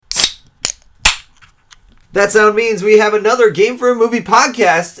That sound means we have another Game for a Movie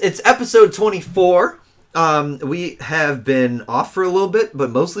podcast. It's episode 24. We have been off for a little bit, but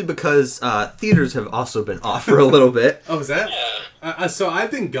mostly because theaters have also been off for a little bit. Oh, is that? Yeah. So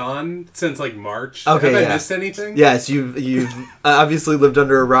I've been gone since like March. Okay, have I missed anything? Yes, you've obviously lived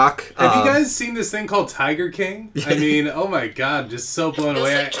under a rock. Have you guys seen this thing called Tiger King? I mean, oh my god, just so blown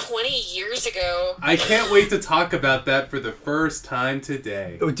away. It was like 20 years ago. I can't wait to talk about that for the first time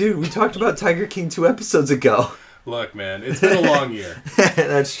today. Oh, dude, we talked about Tiger King 2 episodes ago. Look, man, it's been a long year.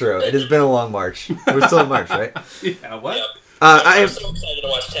 That's true. It has been a long March. We're still in March, right? Yeah, what? Yep. I'm so excited to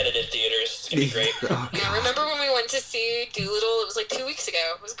watch Tenet in theaters. It's going to be great. Oh, yeah, remember when we went to see Dolittle? It was like 2 weeks ago.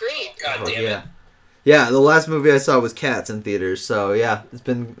 It was great. God damn it. Yeah, the last movie I saw was Cats in theaters, so yeah, it's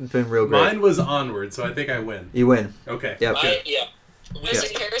been real great. Mine was Onward, so I think I win. You win. Okay. Yep. Yeah. This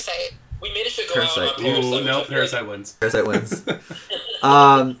is Parasite. We managed to go Parasite. out on Parasite. Ooh, no, Parasite wins. Parasite wins.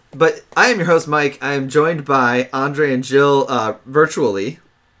 But I am your host, Mike. I am joined by Andre and Jill virtually.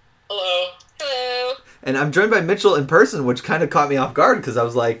 Hello. Hello. And I'm joined by Mitchell in person, which kind of caught me off guard because I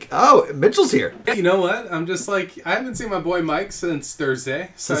was like, oh, Mitchell's here. Hey, you know what? I'm just like, I haven't seen my boy Mike since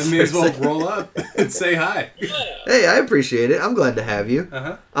Thursday, so I may as well roll up and say hi. Yeah. Hey, I appreciate it. I'm glad to have you.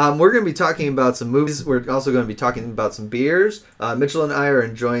 Uh-huh. We're going to be talking about some movies. We're also going to be talking about some beers. Mitchell and I are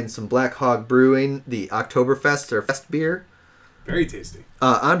enjoying some Black Hog Brewing, the Oktoberfest or Fest beer. Very tasty.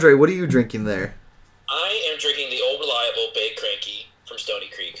 Andre, what are you drinking there? I am drinking the old reliable Big Cranky from Stony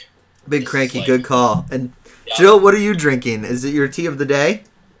Creek. Big Cranky, good call. And Yeah. Jill, what are you drinking? Is it your tea of the day?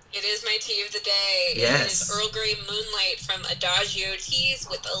 It is my tea of the day. Yes. It is Earl Grey Moonlight from Adagio Teas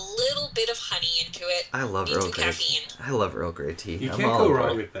with a little bit of honey into it. I love Need Earl some Grey. caffeine. I love Earl Grey tea. You I'm can't all go over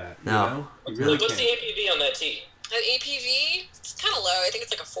wrong it. with that. No. You know? You really What's the can't. APV on that tea? At APV, it's kind of low. I think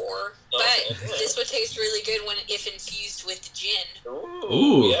it's like a 4. Oh, But okay. this would taste really good if infused with gin.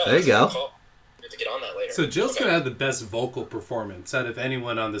 Ooh, yeah, there you that's go. a good call. We have to get on that later. So Jill's Okay. going to have the best vocal performance out of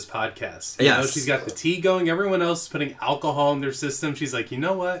anyone on this podcast. You know, Yes. she's got the tea going. Everyone else is putting alcohol in their system. She's like, you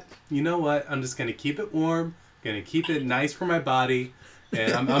know what? I'm just going to keep it warm. Going to keep it nice for my body.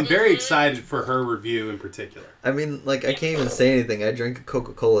 And I'm very excited for her review in particular. I mean, like, I can't even say anything. I drank a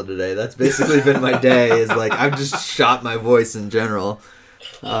Coca-Cola today. That's basically been my day, is like, I've just shot my voice in general.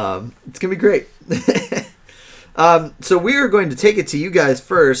 It's going to be great. So we are going to take it to you guys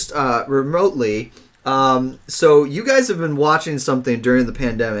first, remotely. So you guys have been watching something during the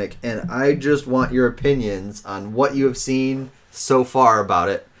pandemic, and I just want your opinions on what you have seen so far about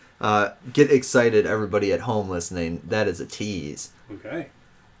it. Get excited, everybody at home listening. That is a tease. Okay.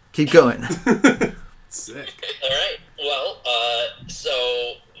 Keep going. Sick. All right. Well,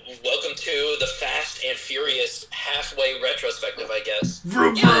 so welcome to the Fast and Furious halfway retrospective, I guess.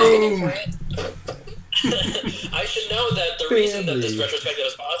 Vroom, Yeah, I was vroom. looking for it. I should know that the reason that this retrospective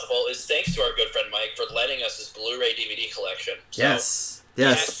is possible is thanks to our good friend Mike for lending us his Blu-ray DVD collection. So,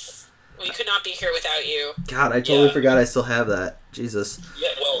 Yes. We could not be here without you. God, I totally Yeah. forgot I still have that. Jesus. Yeah,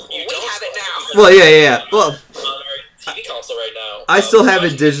 well, you We don't have it still- now. Well, yeah. Well, on our TV console right now. I still have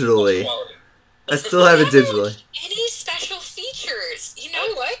it watching digitally. quality. I still have it digitally. Any special features? You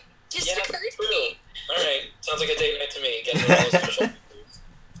know what? Just Yeah, occurred to true. me. All right, sounds like a date night to me. Getting all those special features.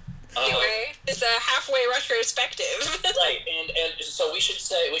 Anyway, it's a halfway retrospective. Right, and so we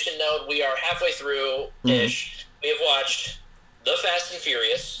should note we are halfway through ish. We have watched The Fast and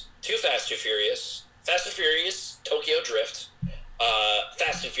Furious, Too Fast, Too Furious, Fast and Furious, Tokyo Drift,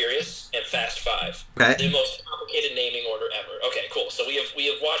 Fast and Furious, and Fast 5. Okay. The most complicated naming order ever. Okay, cool. So we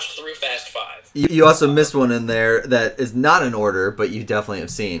have watched through Fast 5. You also missed one in there that is not in order, but you definitely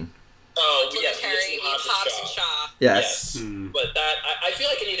have seen. Oh, yes, we have Terry, seen Hobbs and Shaw. Yes. But that I feel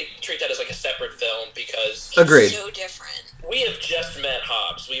like I need to treat that as like a separate film because Agreed. So different. we have just met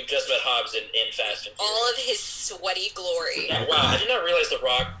Hobbs. We've just met Hobbs in Fast and Furious. All of his sweaty glory. Yeah, wow, I did not realize The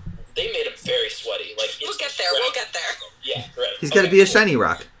Rock. They made him very sweaty. Like We'll it's get there. We'll get there. Yeah, right. He's got to Okay, be a cool. shiny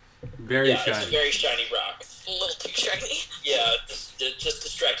rock. Very Yeah, it's a shiny. very shiny rock. A little too shiny. Yeah, just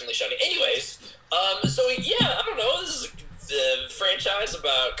distractingly shiny. Anyways, so yeah, I don't know. This is the franchise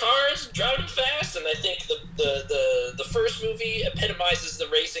about cars driving fast, and I think the first movie epitomizes the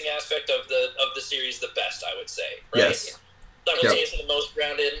racing aspect of the series the best. I would say. Right? Yes. Simultaneously the most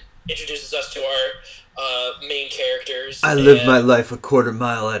grounded. Introduces us to our main characters. I live and- my life a quarter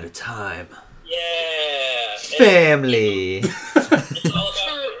mile at a time. Yeah. and Family. It's all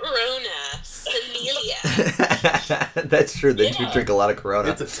about Corona. Familia. That's true. They do Yeah. drink a lot of Corona.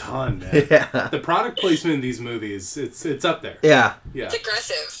 It's a ton, man. Yeah. The product placement in these movies, it's up there. Yeah. Yeah. It's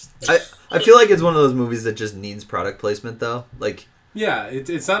aggressive. I feel like it's one of those movies that just needs product placement, though. Like, Yeah,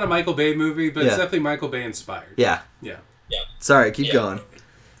 it's not a Michael Bay movie, but Yeah. it's definitely Michael Bay inspired. yeah. Yeah. Sorry, keep Yeah. going.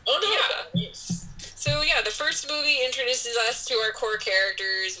 Oh no. Yeah. So yeah, the first movie introduces us to our core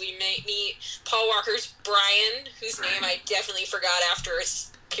characters. We meet Paul Walker's Brian, whose name I definitely forgot after a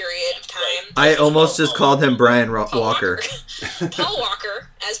period of time. I almost just called him Brian Walker. Paul Walker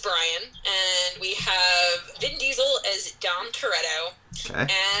as Brian, and we have Vin Diesel as Dom Toretto. Okay.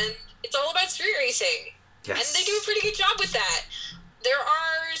 And it's all about street racing. Yes. And they do a pretty good job with that. There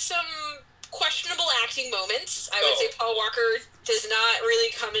are some questionable acting moments. I would say Paul Walker does not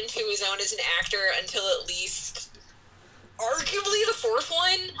really come into his own as an actor until at least arguably the fourth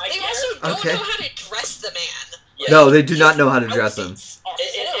one. They also don't know how to dress the man. Yeah. No, they do not know how to dress him. And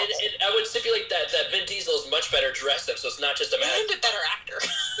I would stipulate that Vin Diesel is much better dressed than, so it's not just a matter. And a better actor.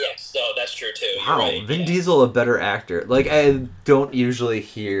 Yes, no, that's true too. You're Wow, right. Vin Diesel a better actor. Like, I don't usually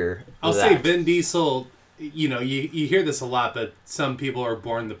hear I'll that. say Vin Diesel, you know, you hear this a lot, but some people are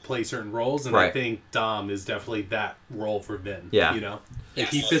born to play certain roles, and I Right. think Dom is definitely that role for Vin. Yeah. You know? Yes,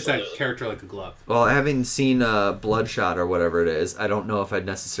 He fits that absolutely. character like a glove. Well, having seen Bloodshot or whatever it is, I don't know if I'd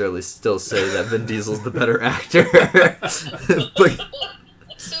necessarily still say that Vin Diesel's the better actor. But,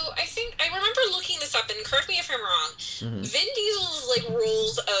 So I think I remember looking this up, and correct me if I'm wrong. Mhm. Vin Diesel's like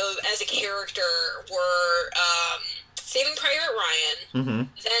roles as a character were Saving Private Ryan. mm-hmm.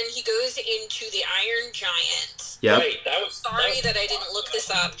 Then he goes into the Iron Giant. Yep. Right, that was Sorry that I didn't look this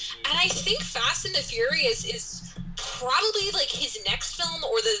up. And I think Fast and the Furious is probably like his next film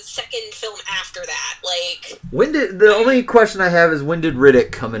or the second film after that. Like, The only question I have is, when did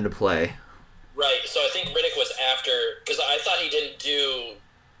Riddick come into play? Right, so I think Riddick was after, because I thought he didn't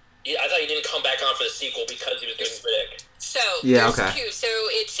come back on for the sequel because he was doing Riddick. so Yeah, there's okay. two. So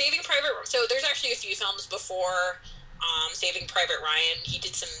it's Saving Private. So there's actually a few films before Saving Private Ryan. He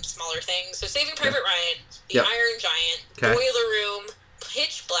did some smaller things. So Saving Private Ryan, The Yep. Iron Giant, Okay. Boiler Room,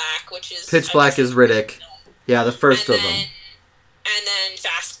 Pitch Black, which is Pitch Black is Riddick. Yeah, the first and of them. And then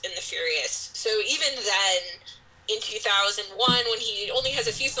Fast and the Furious. So even then, in 2001, when he only has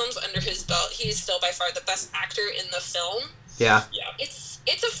a few films under his belt, he is still by far the best actor in the film. Yeah. Yeah.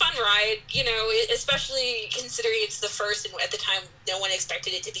 It's a fun ride, you know, especially considering it's the first, and at the time, no one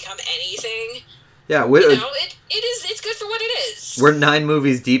expected it to become anything. Yeah, You know, it's good for what it is. we're 9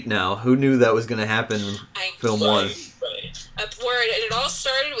 movies deep now. Who knew that was going to happen in I film 1? Right. Word, and it all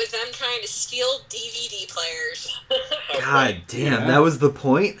started with them trying to steal DVD players. God damn, Yeah. that was the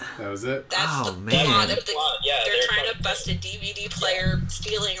point? That was it. That's Oh, the man. plot of the. Yeah, They're trying to bust a DVD player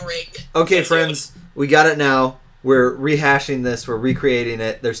stealing ring. Okay, friends, we got it now. We're rehashing this. We're recreating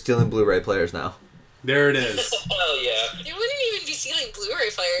it. They're stealing Blu-ray players now. There it is. Hell yeah. They wouldn't even be stealing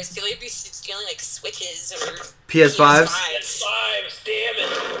Blu-ray players. They'd be stealing like Switches or PS5s? PS5s, damn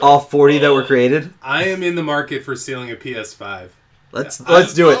it. All 40 that were created? I am in the market for stealing a PS5. Let's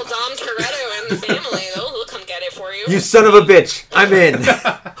do it. Well, Dom Toretto and the family, they'll come get it for you. You son of a bitch. I'm in.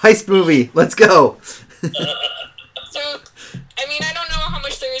 Heist movie. Let's go. So, I mean, I don't know how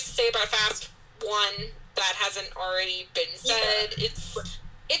much there is to say about Fast 1 that hasn't already been said.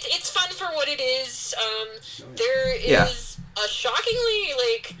 It's fun for what it is. There is Yeah. a shockingly,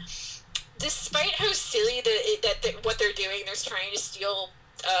 like, despite how silly that what they're doing, they're trying to steal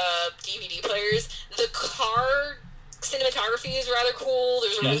DVD players. The car cinematography is rather cool.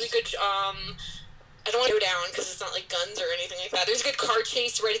 There's a really good. I don't want to go down because it's not like guns or anything like that. There's a good car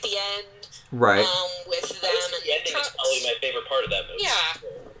chase right at the end. Right. With them and The ending is probably my favorite part of that movie.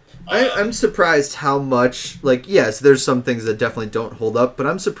 yeah. I'm surprised how much, like, yes, there's some things that definitely don't hold up, but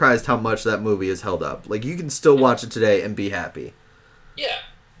I'm surprised how much that movie has held up. Like, you can still watch it today and be happy. Yeah,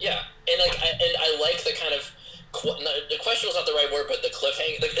 and I like the kind of the question was not the right word, but the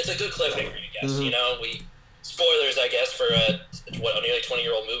cliffhanger. Like, it's a good cliffhanger, I guess. Mhm. You know, spoilers, I guess, for a nearly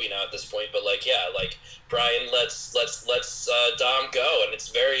 20-year-old movie now at this point. But like, yeah, like Brian lets Dom go, and it's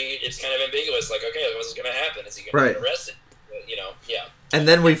kind of ambiguous. Like, okay, what's going to happen? Is he going to get arrested? You know, yeah. And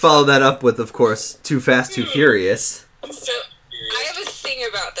then we follow that up with, of course, Too Fast, Too Furious. So I have a thing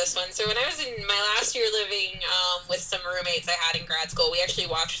about this one. So when I was in my last year living with some roommates I had in grad school, we actually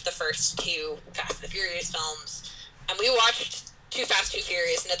watched the first 2 Fast and the Furious films, and we watched Too Fast, Too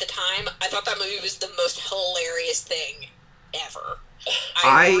Furious. And at the time, I thought that movie was the most hilarious thing ever.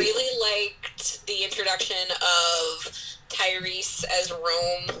 I really liked the introduction of Tyrese as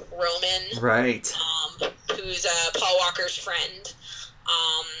Roman, Right. who's Paul Walker's friend.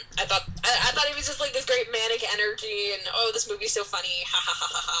 I thought he was just like this great manic energy, and this movie's so funny, ha ha ha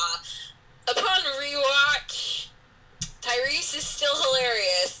ha ha. Upon rewatch, Tyrese is still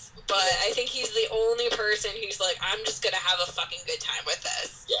hilarious, but I think he's the only person who's like, I'm just gonna have a fucking good time with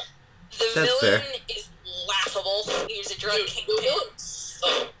this. Yeah. The That's villain fair. is laughable. He's a drug Dude, kingpin.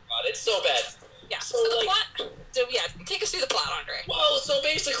 oh god, it's so bad. Yeah. So, So the like- plot. So yeah, take us through the plot, Andre. Well, so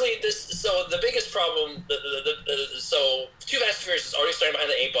basically, the biggest problem, so Too Fast and Furious is already starting behind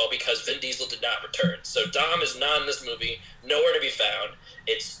the 8 ball because Vin Diesel did not return. So Dom is not in this movie, nowhere to be found.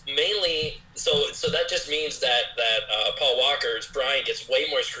 It's mainly, so that just means that Paul Walker's Brian gets way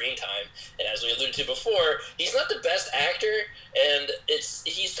more screen time, and as we alluded to before, he's not the best actor, and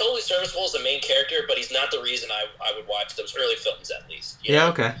he's totally serviceable as the main character, but he's not the reason I would watch those early films, at least. Yeah,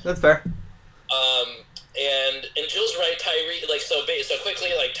 okay, that's fair. And Jill's right, Tyrese, like, so quickly,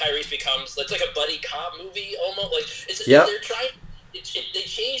 like, Tyrese becomes, it's like a buddy cop movie, almost, like, they're trying, they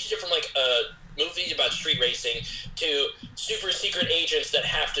changed it from, like, a movie about street racing to super secret agents that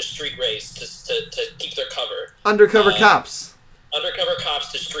have to street race to keep their cover. Undercover cops. Undercover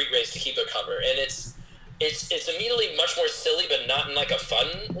cops to street race to keep their cover, and it's immediately much more silly, but not in, like, a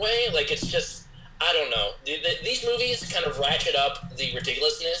fun way, like, it's just, I don't know. These movies kind of ratchet up the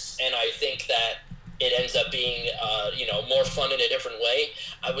ridiculousness, and I think that it ends up being, more fun in a different way.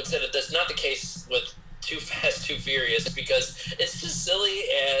 I would say that that's not the case with Too Fast, Too Furious, because it's just silly,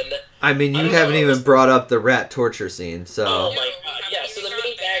 and... I mean, you haven't even brought up the rat torture scene, so... Oh my god, yeah, so the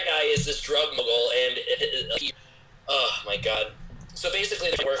main bad guy is this drug mogul, and... oh my god. So basically,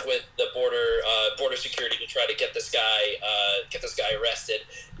 they work with the border security to try to get this guy arrested,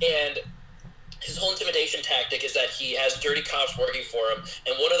 and... his whole intimidation tactic is that he has dirty cops working for him,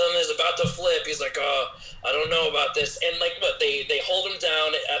 and one of them is about to flip. He's like, "Oh, I don't know about this," and like, but they hold him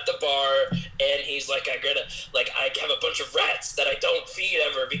down at the bar, and he's like, "I have a bunch of rats that I don't feed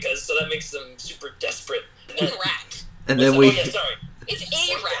ever so that makes them super desperate." And rat. And then It's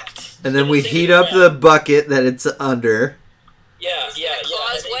a rat. And then we heat up the bucket that it's under. Yeah.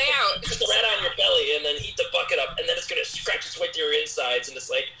 Claws way out. Put the rat on your belly and then heat the bucket up, and then it's gonna scratch its way through your insides, and it's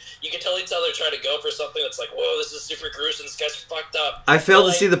like you can totally tell they're trying to go for something that's like, whoa, this is super gruesome. This guy's fucked up. I fail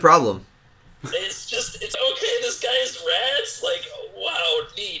to see the problem. It's okay. This guy has rats. Like, wow,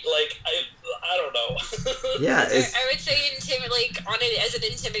 neat. Like, I don't know. Yeah, I would say as an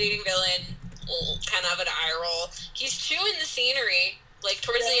intimidating villain, kind of an eye roll. He's chewing the scenery. Like,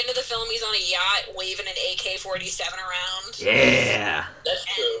 towards the end of the film, he's on a yacht waving an AK-47 around. Yeah. That's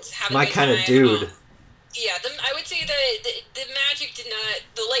true. My kind of dude. Yeah, I would say that the magic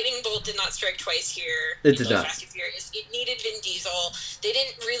the lightning bolt did not strike twice here. It did not. Fast and Furious. It needed Vin Diesel. They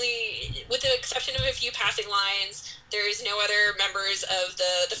didn't really, with the exception of a few passing lines, there is no other members of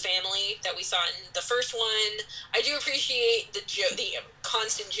the family that we saw in the first one. I do appreciate the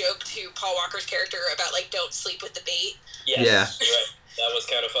constant joke to Paul Walker's character about, like, don't sleep with the bait. Yes, yeah. Right. That was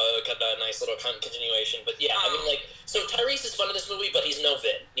kind of a nice little continuation. But yeah, I mean, like, so Tyrese is fun in this movie, but he's no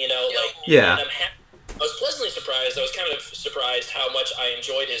Vin, like... Yeah. And I was pleasantly surprised. I was kind of surprised how much I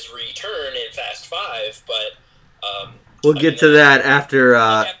enjoyed his return in Fast 5, but... we'll get to that after...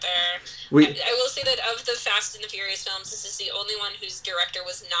 We'll get there. I will say that of the Fast and the Furious films, this is the only one whose director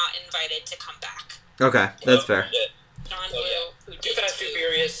was not invited to come back. Okay, that's fair. John Woo, who did Too Fast, Too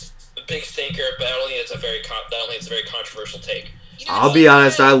Furious, a big stinker, but I don't think it's a very controversial take. I'll be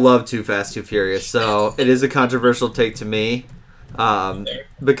honest, I love Too Fast, Too Furious, so it is a controversial take to me.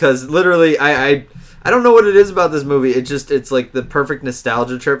 Because literally, I don't know what it is about this movie. It's like the perfect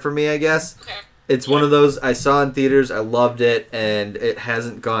nostalgia trip for me, I guess. Okay. It's one of those I saw in theaters, I loved it, and it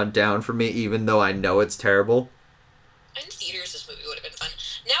hasn't gone down for me, even though I know it's terrible. In theaters, this movie would have been fun.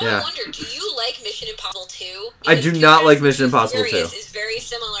 Now I wonder, do you like Mission Impossible 2? I do not like Mission Impossible 2. Is very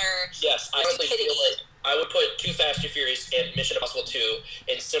similar. Yes, I honestly feel like I would put Too Fast, Too Furious and Mission Impossible 2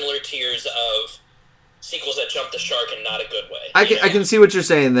 in similar tiers of sequels that jump the shark in not a good way. I can see what you're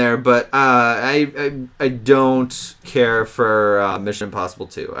saying there, but I don't care for Mission Impossible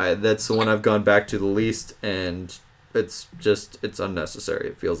 2. That's the one I've gone back to the least, and it's unnecessary,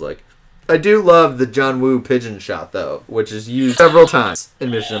 it feels like. I do love the John Woo pigeon shot, though, which is used several times in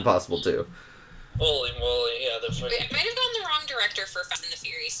Mission Impossible 2. Holy moly, yeah. I might have gotten the wrong director for Fast and the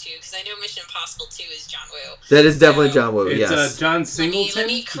Furious 2, because I know Mission Impossible 2 is John Woo. That is definitely John Woo, yes. It's John Singleton. Let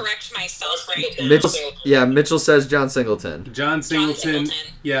me correct myself right now. Mitchell says John Singleton. John Singleton,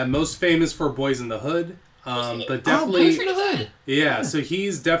 yeah, most famous for Boys in the Hood. But definitely... Boys in the Hood! Yeah, so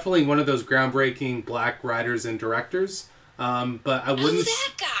he's definitely one of those groundbreaking black writers and directors. But I wouldn't... Oh,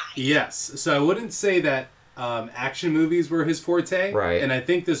 that guy! Yes, so I wouldn't say that action movies were his forte. Right. And I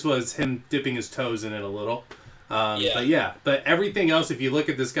think this was him dipping his toes in it a little. But everything else, if you look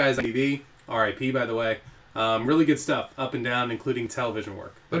at this guy's IMDb, R.I.P. by the way, really good stuff, up and down, including television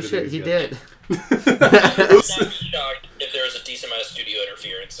work. Oh shit, he did. I'm shocked if there was a decent amount of studio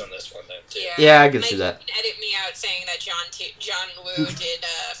interference on this one then too. Yeah, I can see that. Edit me out saying that John Woo did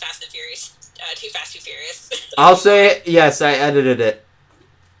Fast and Furious, Too Fast, Too Furious. I'll say it, yes, I edited it.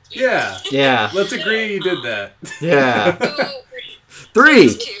 Yeah. Yeah. Let's agree you did that. Yeah. So,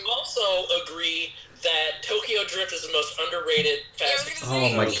 3. two. Also agree that Tokyo Drift is the most underrated Fast and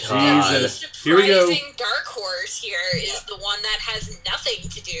Oh my Furious. God. Jesus. Here we go. Surprising dark horse here is the one that has nothing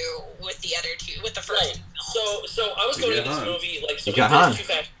to do with the other two, with the first Right. two films. So I was going to Yeah, this Han. movie like so You we got finished Han. Too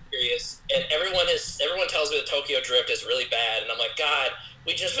Fast and Furious, and everyone tells me that Tokyo Drift is really bad, and I'm like, God,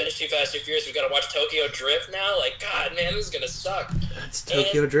 we just finished Too Fast and Furious. We got to watch Tokyo Drift now. Like, God, man, this is gonna suck. It's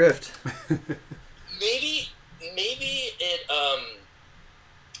Tokyo Drift. Maybe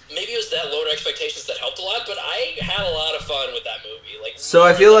it was that lower expectations that helped a lot, but I had a lot of fun with that movie. Like, So I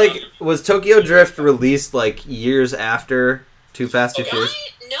more feel than like, was Tokyo Drift released like years after Too Fast, Too Okay. Furious?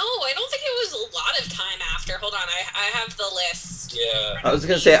 No, I don't think it was a lot of time after. Hold on, I have the list. Yeah. I was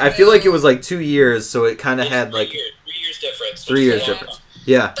gonna say, I feel like it was like 2 years, so it kind of It's had 3 like years, 3 years difference. 3 years Which is a lot. difference.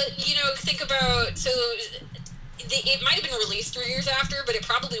 Yeah. But think about it might have been released 3 years after, but it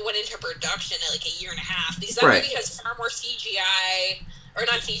probably went into production at like a year and a half because that Right. movie has far more CGI, or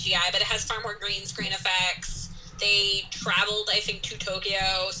not CGI, but it has far more green screen effects. They traveled, I think, to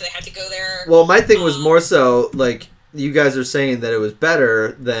Tokyo, so they had to go there. Well, my thing was more so like you guys are saying that it was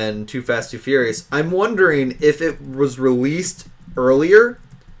better than Too Fast, Too Furious. I'm wondering if it was released earlier,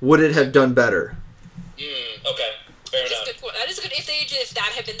 would it have done better? Okay. Fair enough. That is good. If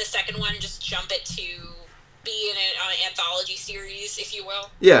that had been the second one, just jump it to be in an anthology series, if you will.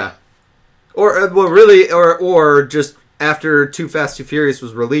 Yeah. Or well, really, or just after Too Fast, Too Furious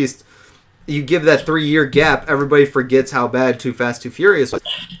was released, you give that 3-year gap, everybody forgets how bad Too Fast, Too Furious was,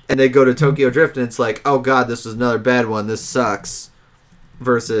 and they go to Tokyo Drift, and it's like, oh god, this was another bad one, this sucks,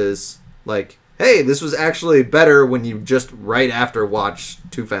 versus, like, hey, this was actually better when you just right after watch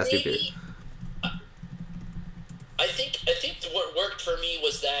Too Fast, Too Furious. I think what worked for me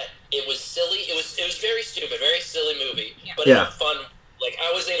was that it was silly. It was very stupid, very silly movie, but Yeah. it was fun. Like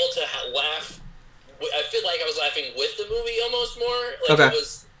I was able to laugh. I feel like I was laughing with the movie almost more. Like Okay.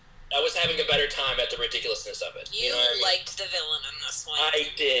 I was having a better time at the ridiculousness of it. You know what I mean? liked the villain in this one. I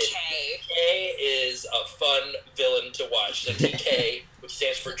did. Okay. TK is a fun villain to watch. The TK, which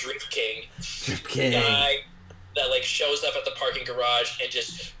stands for Drift King, guy that like shows up at the parking garage and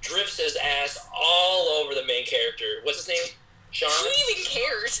just drifts his ass all over the main character. What's his name? Sean? Who even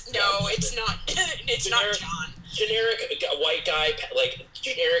cares? No, it's not. It's not Generic- John. Generic white guy, like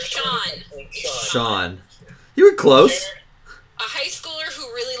generic Sean. Sean. You were close. Generic- A high schooler who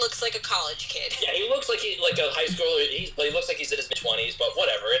really looks like a college kid. Yeah, he looks like he's like a high schooler. He looks like he's in his mid-20s, but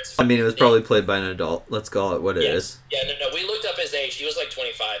whatever. It's I mean, it was probably played by an adult. Let's call it what it Yeah. is. yeah, no. We looked up his age. He was like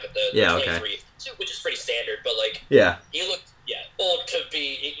 25 at the Yeah, okay. 23, which is pretty standard. But like, Yeah. he looked old to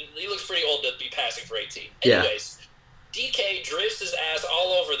be. He looks pretty old to be passing for 18. Yeah. Anyways, DK drifts his ass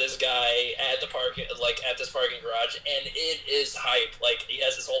all over this guy at the parking, like at this parking garage, and it is hype. Like he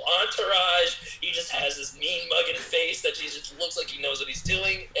has this whole entourage. He just has this mean mugging face that he just looks like he knows what he's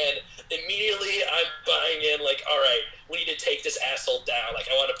doing. And immediately I'm buying in. Like, all right, we need to take this asshole down. Like,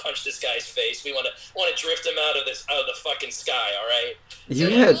 I want to punch this guy's face. We want to drift him out of the fucking sky. All right. You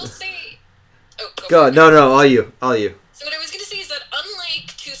So had. I will say. Oh, Go. No, all you. So what I was going to say is that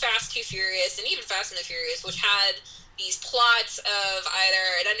unlike Too Fast, Too Furious, and even Fast and the Furious, which had these plots of either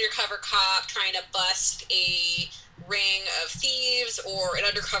an undercover cop trying to bust a ring of thieves or an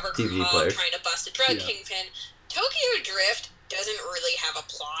undercover TV cop players. trying to bust a drug Yeah. kingpin, Tokyo Drift doesn't really have a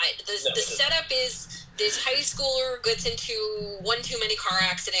plot. No, The it doesn't. setup is this high schooler gets into one too many car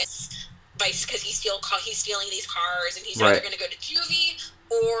accidents because he's stealing these cars, and he's either Right. going to go to juvie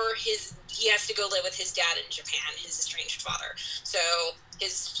or he has to go live with his dad in Japan, his estranged father. So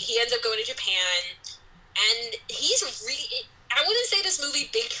he ends up going to Japan, and he's really, I wouldn't say this movie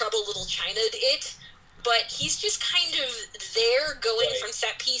Big Trouble Little China-'d it, but he's just kind of there going Right. from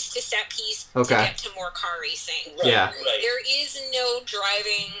set piece to set piece Okay. to get to more car racing. Right, Yeah. Right. There is no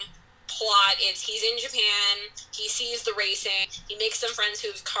driving plot. He's in Japan, he sees the racing, he makes some friends who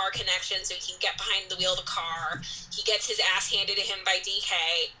have car connections so he can get behind the wheel of the car. He gets his ass handed to him by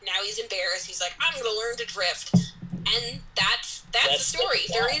DK. Now he's embarrassed. He's like, I'm gonna learn to drift. And that's the story.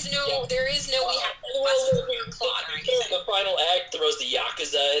 the There plot. is no we have Well, a plot or anything. the final act throws the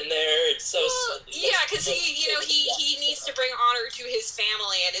Yakuza in there. It's so Yeah, because he needs to bring honor to his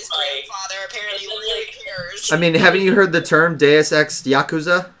family, and his Right. grandfather apparently And then, really like- cares. I mean, haven't you heard the term Deus Ex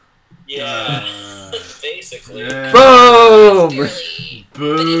Yakuza? yeah, basically. Yeah. Boom! Barely.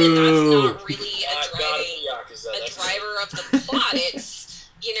 But even Boo. that's not really a God, driving Yakuza. a That's driver of the plot. It's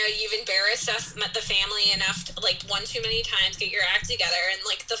you've embarrassed us, met the family enough to, like, one too many times, get your act together, and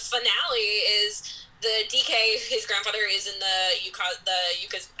like the finale is the DK. His grandfather is in the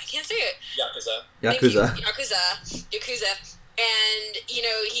Yakuza. I can't say it. Yakuza. Thank you. Yakuza. Yakuza, And, you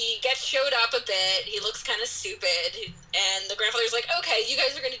know, he gets showed up a bit. He looks kind of stupid. And the grandfather's like, okay, you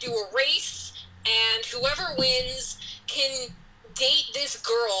guys are going to do a race, and whoever wins can date this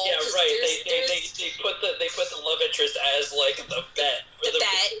girl. Yeah, right. They put the love interest as like the bet. The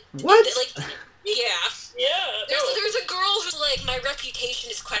bet. What? Like, yeah. Yeah. There's a girl who's like, my reputation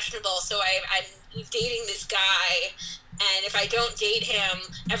is questionable, so I'm dating this guy, and if I don't date him,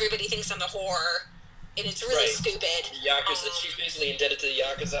 everybody thinks I'm a whore. And it's really stupid. Yakuza, she's basically indebted to the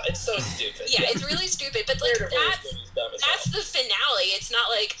Yakuza. It's so stupid. Yeah, it's really stupid. But like that's the finale. It's not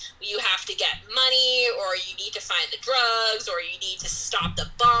like you have to get money, or you need to find the drugs, or you need to stop the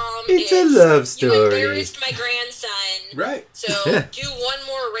bomb. It's a love story. You embarrassed my grandson. Right. So do one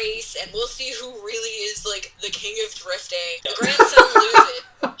more race, and we'll see who really is like the king of drifting. The grandson loses.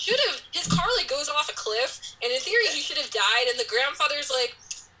 His car like goes off a cliff, and in theory he should have died. And the grandfather's like,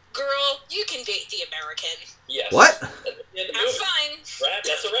 girl, you can date the American. Yes. What? That's fine. Rap,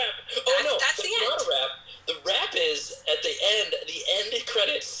 that's a rap. Oh, no. That's the end. Not a rap. The rap is, at the end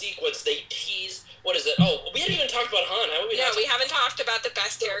credits sequence, they tease, what is it? Oh, we hadn't even talked about Han, have we? No, we haven't talked about the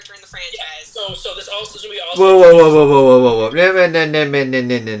best character in the franchise. Yeah. So this also is going to be Whoa.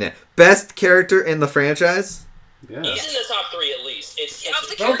 No. Best character in the franchise? Yeah. He's in the top 3 at least.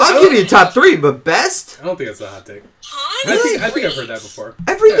 I'll give you top 3, but best? I don't think that's a hot take. Han? I think I've heard that before.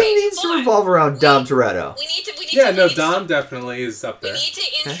 Everything needs to revolve around Dom Toretto. Dom definitely is up there. We need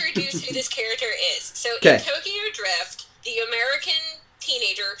to introduce who this character is. So Okay. in Tokyo Drift, the American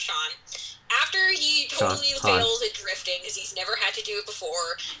teenager, Sean, after he totally fails at drifting because he's never had to do it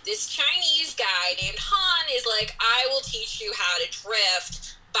before, this Chinese guy named Han is like, I will teach you how to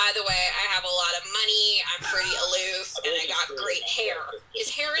drift. By the way, I have a lot of money, I'm pretty aloof, and I got great hair. His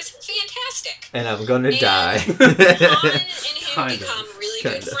hair is fantastic. And I'm gonna die. Han and him become really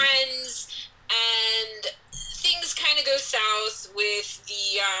good friends, and things kind of go south with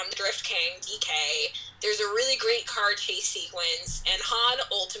the Drift King, DK. There's a really great car chase sequence, and Han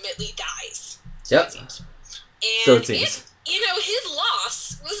ultimately dies. Yep. So it seems. You know, his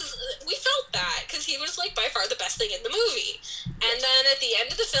loss was, we felt that, because he was, like, by far the best thing in the movie. And then at the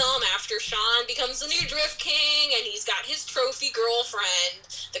end of the film, after Sean becomes the new Drift King, and he's got his trophy girlfriend,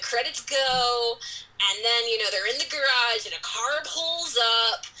 the credits go, and then, you know, they're in the garage, and a car pulls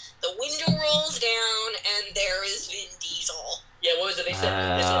up, the window rolls down, and there is Vin Diesel. Yeah, what was it? They said,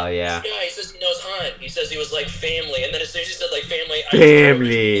 yeah. Yeah, he says he knows Han. He says he was like family, and then as soon as he said like family,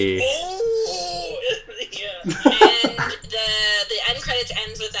 Family. Oh, yeah. And the end credits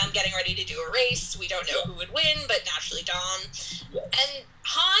ends with them getting ready to do a race. We don't know who would win, but naturally Dom. Yeah. And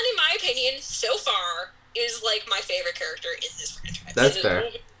Han, in my opinion, so far, is like my favorite character in this franchise. That's fair.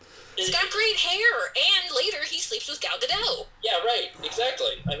 He's got great hair, and later he sleeps with Gal Gadot. Yeah, right.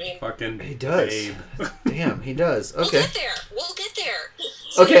 Exactly. I mean, fucking he does. Babe. Damn, he does. Okay. We'll get there.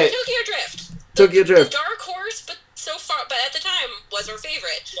 So Okay. Tokyo Drift. The dark horse, but at the time was our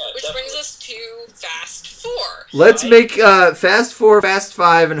favorite. Yeah, which brings us to Fast 4. Let's make Fast 4, Fast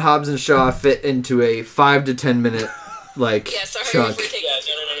 5, and Hobbs and Shaw fit into a 5 to 10 minute chunk.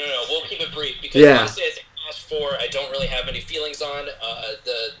 No. We'll keep it brief because honestly, I think Fast 4 I don't really have any feelings on.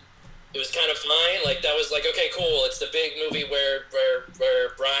 It was kind of fine. Like that was like, okay, cool. It's the big movie where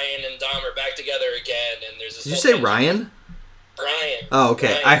Brian and Dom are back together again, and there's this. Did you say Ryan? Brian. Oh, okay.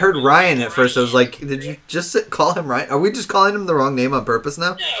 Brian. I heard Ryan at first. I was like, did you just call him Ryan? Are we just calling him the wrong name on purpose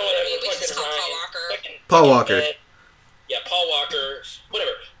now? Yeah, whatever. We just call Paul Walker. Paul Walker. Yeah, Paul Walker.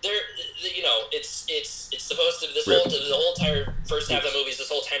 Whatever. You know, it's supposed to the whole entire first half of the movie is this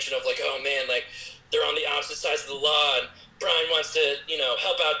whole tension of like, oh man, like they're on the opposite sides of the law, and Brian wants to, you know,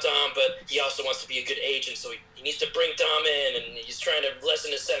 help out Dom, but he also wants to be a good agent, so he needs to bring Dom in, and he's trying to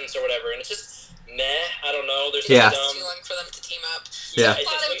lessen his sentence or whatever, and it's just meh. I don't know. There's too long for them to team up. Yeah. The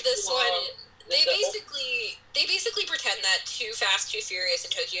plot of this one, they basically pretend that Too Fast, Too Furious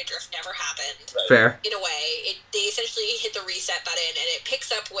and Tokyo Drift never happened. Right. Fair. In a way, they essentially hit the reset button, and it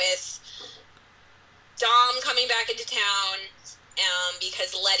picks up with Dom coming back into town.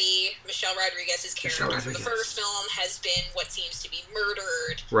 Because Letty, Michelle Rodriguez's character from the first film, has been what seems to be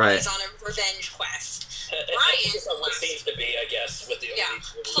murdered. Right. He's on a revenge quest. What seems to be, I guess, with the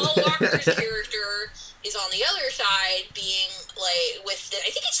Paul Walker's character is on the other side, being like with I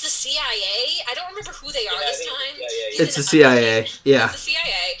think it's the CIA. I don't remember who they are this time. It's the CIA. Yeah. It's the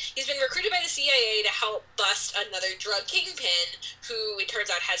CIA. He's been recruited by the CIA to help bust another drug kingpin, who it turns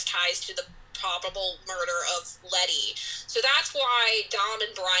out has ties to the probable murder of Letty. So that's why Dom and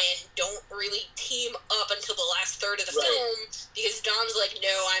Brian don't really team up until the last third of the film, because Dom's like,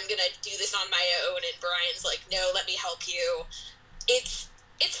 no, I'm gonna do this on my own, and Brian's like, no, let me help you. It's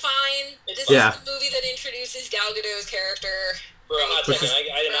It's fine. This Yeah. is the movie that introduces Gal Gadot's character. For a hot Which second,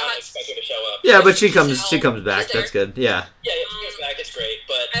 is- I did not expect her to show up. Yeah, but she comes back. Is there? That's good. Yeah. Yeah, if she comes back, it's great.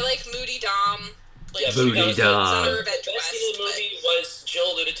 But I like Moody Dom. Like, yeah, Moody it's Dom. not a the revenge best quest, scene in the but- movie was,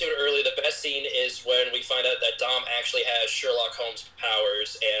 Jill alluded to it earlier, the best scene is when we find out that Dom actually has Sherlock Holmes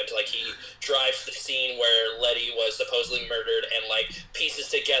powers, and, like, he drives the scene where Letty was supposedly murdered and, like, pieces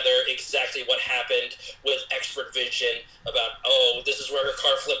together exactly what happened with expert vision about, oh, this is where her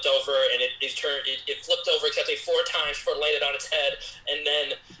car flipped over, and it flipped over exactly 4 times before it landed on its head, and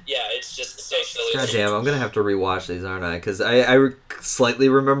then, yeah, it's just so silly. God damn, I'm gonna have to rewatch these, aren't I? Because I slightly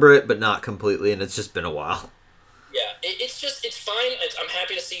remember it, but not completely, and it's just been a while. Yeah, it's fine. I'm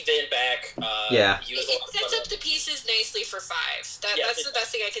happy to see Vin back. Yeah. He was a It lot of sets fun. up the pieces nicely for 5. Yeah, That's the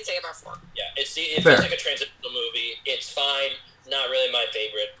best thing I can say about 4. Yeah, it Fair. feels like a transitional movie. It's fine. Not really my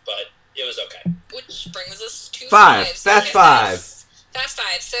favorite, but it was okay. Which brings us to 5. 5. Fast 5. Fast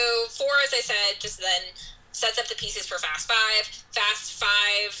 5. So 4, as I said, just then sets up the pieces for Fast 5. Fast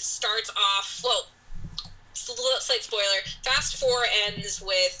 5 starts off, well, it's a little slight spoiler. Fast 4 ends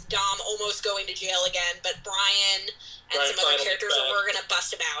with Dom almost going to jail again, but Brian and Brian some other finally characters back. were going to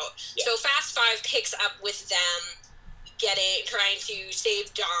bust him out. Yeah. So Fast 5 picks up with them trying to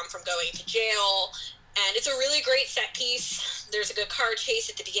save Dom from going to jail. And it's a really great set piece. There's a good car chase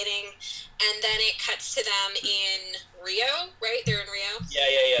at the beginning, and then it cuts to them in Rio, right? They're in Rio. Yeah.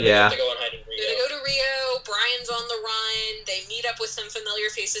 They Yeah. have to go and hide in Rio. They go to Rio. Brian's on the run. They meet up with some familiar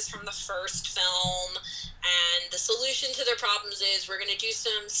faces from the first film, and the solution to their problems is we're gonna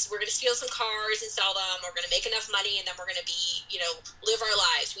steal some cars and sell them. We're gonna make enough money, and then we're gonna live our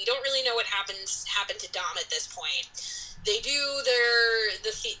lives. We don't really know what happened to Dom at this point. They do the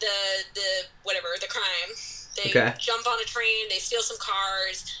crime. They Okay. jump on a train. They steal some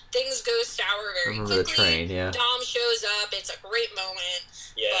cars. Things go sour I very remember quickly. the train, yeah. Dom shows up. It's a great moment.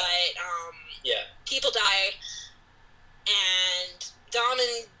 Yeah. But Yeah. people die, and Dom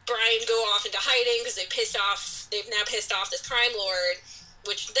and Brian go off into hiding because they've now pissed off this crime lord,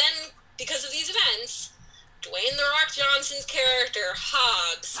 which then, because of these events, Dwayne "The Rock" Johnson's character,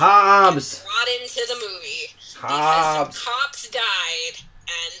 Hobbs, Hobbs! brought into the movie. Hobbs! Because cops died,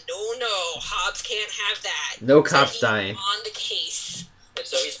 and no, Hobbs can't have that. No So cops he's dying. on the case. And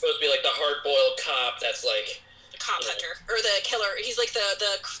so he's supposed to be like the hard-boiled cop that's like, The cop hunter. Or the killer. He's like the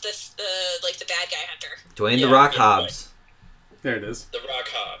bad guy hunter. Dwayne Yeah, The Rock yeah, Hobbs. There it is. the Rock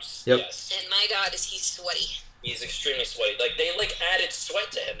Hobbs. Yep. Yes. And my god, is he sweaty. He's extremely sweaty. Like, they, added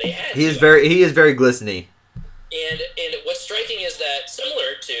sweat to him. They had He is sweat. very glistening. And what's striking is that,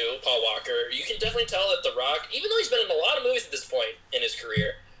 similar to Paul Walker, you can definitely tell that The Rock, even though he's been in a lot of movies at this point in his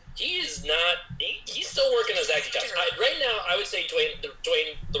career, he's still working as acting coach. Right now, I would say Dwayne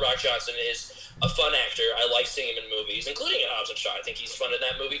The Rock Johnson is a fun actor. I like seeing him in movies, including in Hobbs and Shaw. I think he's fun in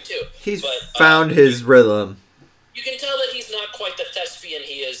that movie too. He's But, found his rhythm. You can tell that he's not quite the thespian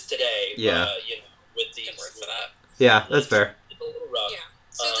he is today. Yeah. With these. Good word for that. Yeah, that's fair. It's a little rough. Yeah.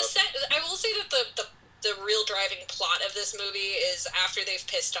 So I will say that the real driving plot of this movie is after they've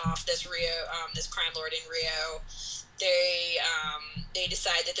pissed off this crime lord in Rio, they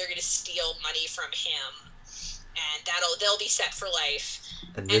decide that they're going to steal money from him, and they'll be set for life.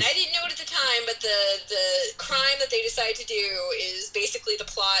 And And this, I didn't know it at the time, but the crime that they decide to do is basically the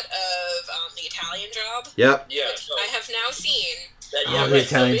plot of The Italian Job, yep. Yeah. which I have now seen. Oh, The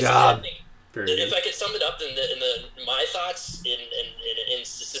Italian Job. Very If good. I could sum it up in my thoughts in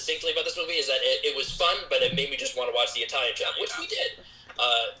succinctly about this movie is that it was fun, but it made me just want to watch The Italian Job, which we did.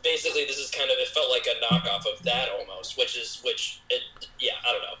 Basically, this is it felt like a knockoff of that almost, I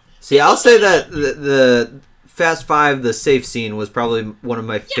don't know. See, I'll say that the Fast Five, the safe scene, was probably one of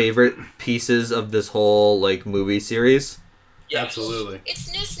my favorite pieces of this whole movie series. Yeah. Absolutely. It's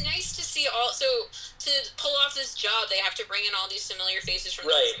just nice to see to pull off this job, they have to bring in all these familiar faces from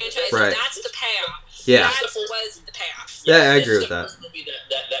Right. the franchise. Right. And that's the payoff. Yeah. That was the payoff. Yeah, I This agree is with the that. first movie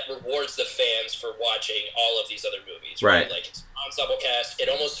that rewards the fans for watching all of these other movies. Right. Like, it's an ensemble cast. It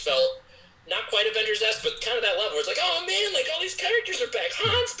almost felt not quite Avengers-esque, but kind of that level where it's like, oh man, all these characters are back.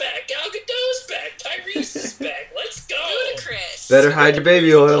 Han's back. Gal Gadot's back. Tyrese is back. Let's go. Ludicrous. Better hide your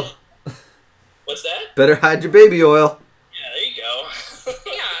baby oil. What's that? Better hide your baby oil. Yeah, there you go.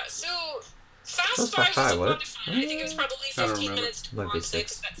 Yeah, so Fast That's Five not was five, a lot what? of fun. I think it was probably I don't 15 remember. minutes too Might be long, so they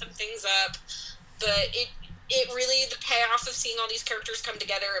 6. set some things up. But it really, the payoff of seeing all these characters come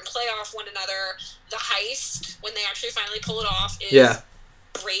together and play off one another, the heist, when they actually finally pull it off, is Yeah.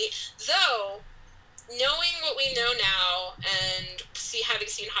 great. Though, knowing what we know now and having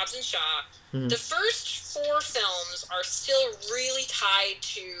seen Hobbs and Shaw, Mhm. the first 4 films are still really tied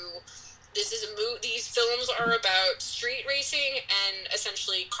to These films are about street racing and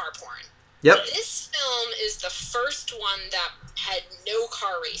essentially car porn. Yep. This film is the first one that had no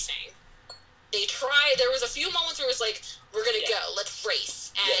car racing. There was a few moments where it was like, we're gonna go, let's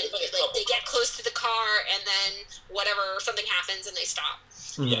race. And they get close to the car and then something happens and they stop.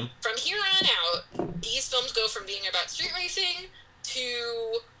 Mm-hmm. From here on out, these films go from being about street racing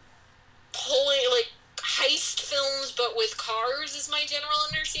to pulling, like, heist films but with cars is my general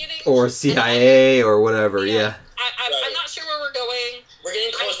understanding. Or CIA or whatever, yeah. I'm not sure where we're going. We're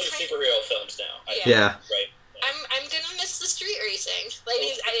getting closer to superhero films now. Yeah. Right. I'm gonna miss the street racing.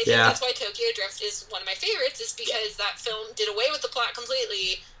 Like, I think that's why Tokyo Drift is one of my favorites, is because that film did away with the plot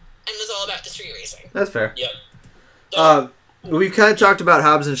completely and was all about the street racing. That's fair. Yep. We've kind of talked about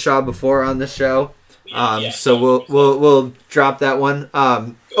Hobbs and Shaw before on this show, so we'll drop that one.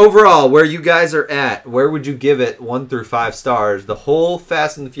 Overall, where you guys are at, where would you give it 1 through 5 stars? The whole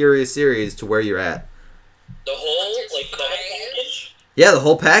Fast and the Furious series to where you're at. The whole package. Yeah, the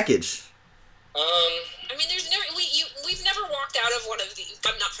whole package. I mean, we've never walked out of one of the.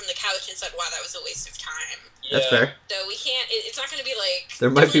 I'm not from the couch and said, "Wow, that was a waste of time." Yeah. That's fair. So we can't. It's not going to be like. There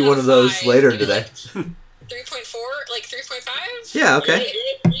might be definitely one not of those 5, later maybe today. Like 3.4, like 3.5. Yeah. Okay.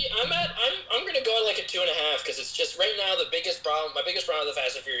 I'm gonna go at like a 2.5 because it's just right now my biggest problem with the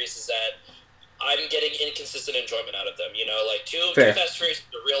Fast and Furious is that I'm getting inconsistent enjoyment out of them. You know, like two Fast and Furious is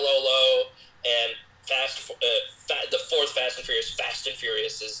a real low, and the fourth Fast and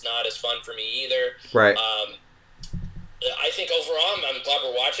Furious is not as fun for me either. Right. I think overall I'm glad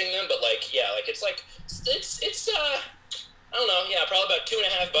we're watching them, but it's I don't know, probably about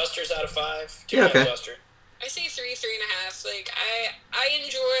 2.5 busters out of 5. 2.5 buster. I say 3.5. Like, I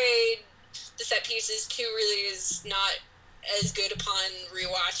enjoyed the set pieces. 2 really is not as good upon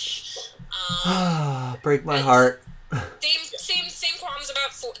rewatch. Break my heart. Same qualms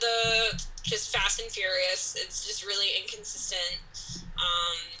about just Fast and Furious. It's just really inconsistent.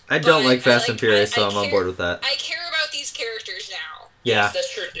 I don't like Fast and Furious, so I'm on board with that. I care about these characters now. Yeah. Yes,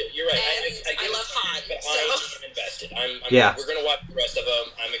 that's true. You're right. I love Han. But So. I am invested. Yeah. We're gonna watch the rest of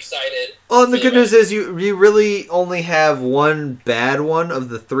them. I'm excited. Well, and the good news is you really only have one bad one of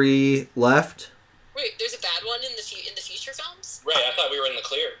the 3 left. Wait, there's a bad one in the future films? Right. I thought we were in the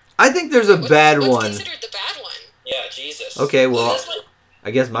clear. I think there's a bad what's one. considered the bad one? Yeah. Jesus. Okay. Well, I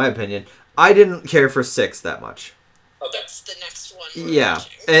guess my opinion. I didn't care for 6 that much. Okay. That's the next one. Yeah,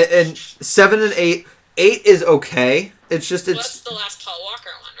 and 7 and 8. 8 is okay. It's just that's the last Paul Walker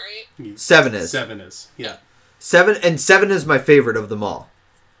one, right? 7 is. 7 is. Yeah. 7 is my favorite of them all.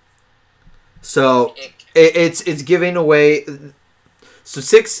 So it's giving away. So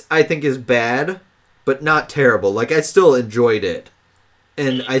 6 I think is bad, but not terrible. Like, I still enjoyed it,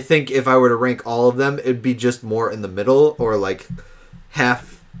 and I think if I were to rank all of them, it'd be just more in the middle or like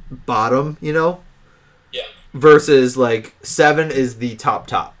half bottom, you know. Yeah. Versus like 7 is the top.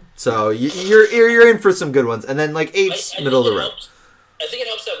 So you're in for some good ones, and then like 8's middle of the road. I think it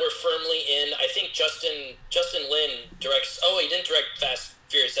helps that we're firmly in. I think Justin Lin directs. Oh, he didn't direct Fast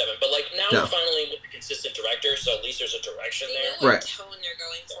Furious 7, but like now we're finally with a consistent director, so at least there's a direction there. They know what tone they're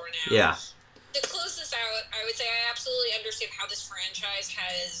going for now. Yeah. To close this out, I would say I absolutely understand how this franchise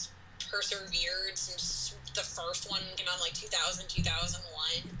has persevered since the first one came out in like 2000,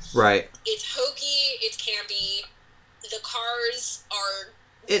 2001. Right. It's hokey, it's campy. The cars are.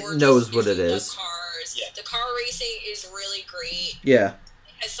 It knows what it is. Cars. Yeah. The car racing is really great. Yeah.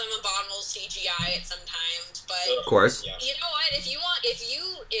 It has some abominable CGI at sometimes, but of course. Yeah. you know what? If you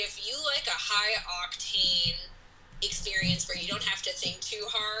like a high octane experience where you don't have to think too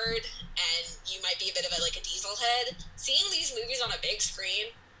hard and you might be a bit of a diesel head, seeing these movies on a big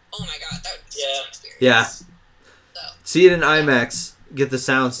screen, oh my god, that would be such an experience. Yeah. So, see it in IMAX. Get the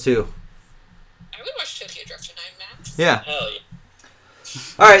sounds too. I would watch Tokyo Drift in IMAX. Yeah. Hell yeah.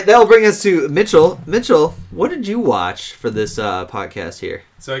 All right, that'll bring us to Mitchell. Mitchell, what did you watch for this podcast here?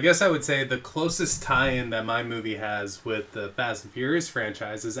 So I guess I would say the closest tie-in that my movie has with the Fast and Furious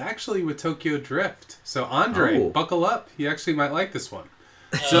franchise is actually with Tokyo Drift. So Andre, buckle up. You actually might like this one.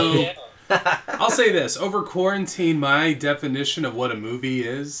 So I'll say this. Over quarantine, my definition of what a movie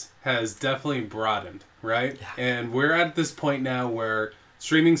is has definitely broadened, right? Yeah. And we're at this point now where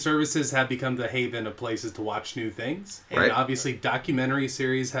streaming services have become the haven of places to watch new things. And obviously documentary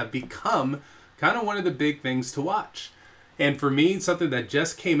series have become kind of one of the big things to watch. And for me, something that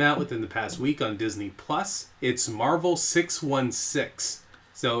just came out within the past week on Disney Plus, it's Marvel 616.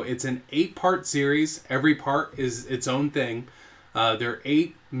 So it's an 8-part series. Every part is its own thing. There are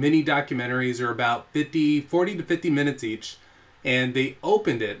 8 mini documentaries, are about 40 to 50 minutes each. And they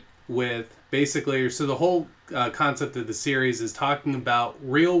opened it with basically, so the whole concept of the series is talking about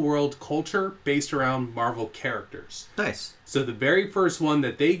real-world culture based around Marvel characters. Nice. So the very first one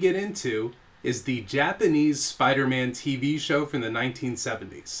that they get into is the Japanese Spider-Man TV show from the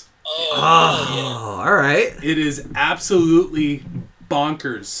 1970s. Oh, all right. It is absolutely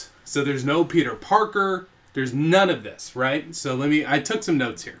bonkers. So there's no Peter Parker. There's none of this, right? So I took some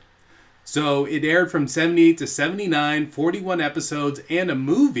notes here. So it aired from 78 to 79, 41 episodes, and a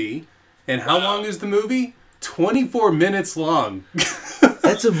movie. And how long is the movie? 24 minutes long.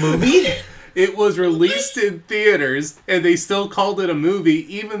 That's a movie? It was released in theaters, and they still called it a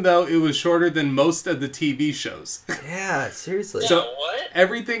movie, even though it was shorter than most of the TV shows. Yeah, seriously. So what?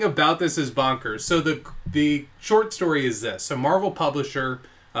 everything about this is bonkers. So the short story is this. A Marvel publisher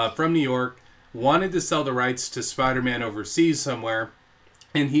from New York wanted to sell the rights to Spider-Man overseas somewhere,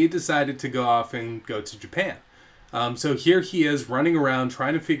 and he decided to go off and go to Japan. So here he is running around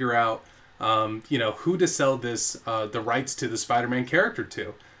trying to figure out, who to sell the rights to the Spider-Man character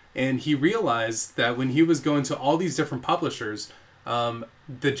to. And he realized that when he was going to all these different publishers,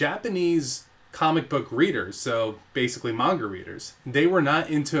 the Japanese comic book readers, so basically manga readers, they were not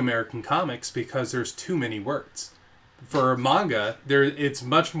into American comics because there's too many words. For manga, it's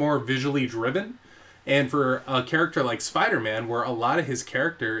much more visually driven. And for a character like Spider-Man, where a lot of his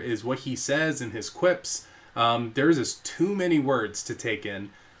character is what he says and his quips, there's just too many words to take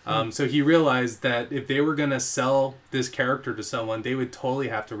in. So he realized that if they were going to sell this character to someone, they would totally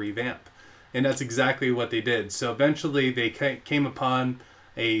have to revamp. And that's exactly what they did. So eventually they came upon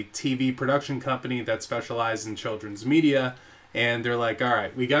a TV production company that specialized in children's media. And they're like, all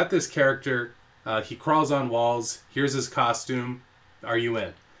right, we got this character. He crawls on walls. Here's his costume. Are you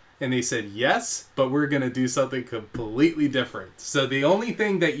in? And they said, yes, but we're going to do something completely different. So the only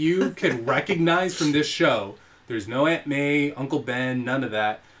thing that you can recognize from this show, there's no Aunt May, Uncle Ben, none of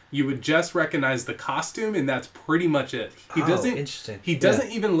that. You would just recognize the costume, and that's pretty much it. Interesting. He doesn't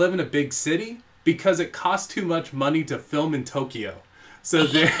even live in a big city because it costs too much money to film in Tokyo. So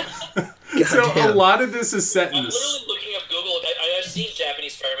a lot of this is set in I'm literally looking up Google. I've seen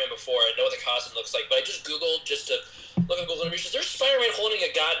Japanese Spider-Man before. I know what the costume looks like, but I just Googled just to look at Google Images. There's Spider-Man holding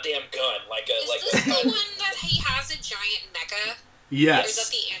a goddamn gun, Is this the one that he has a giant mecha? Yes. Or is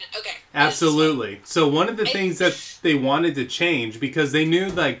that the okay. Absolutely. So one of the things that they wanted to change, because they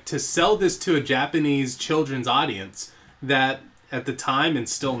knew to sell this to a Japanese children's audience, that at the time and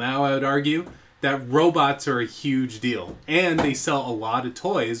still now I would argue, that robots are a huge deal. And they sell a lot of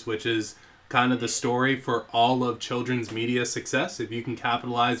toys, which is kind of the story for all of children's media success. If you can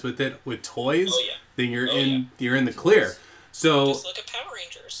capitalize with it with toys, then you're in the clear. So just look at Power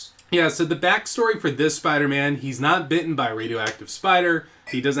Rangers. Yeah, so the backstory for this Spider-Man, he's not bitten by a radioactive spider.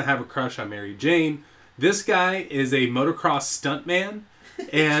 He doesn't have a crush on Mary Jane. This guy is a motocross stuntman.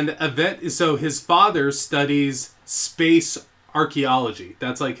 And so his father studies space archaeology.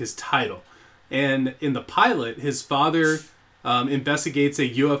 That's like his title. And in the pilot, his father investigates a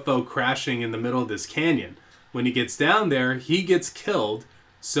UFO crashing in the middle of this canyon. When he gets down there, he gets killed.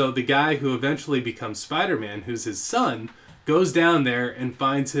 So the guy who eventually becomes Spider-Man, who's his son, goes down there and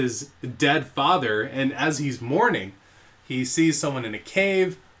finds his dead father, and as he's mourning, he sees someone in a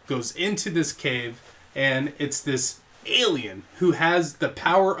cave, goes into this cave, and it's this alien who has the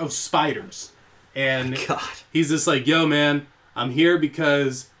power of spiders. And he's just like, yo, man, I'm here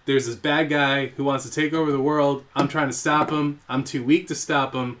because there's this bad guy who wants to take over the world. I'm trying to stop him. I'm too weak to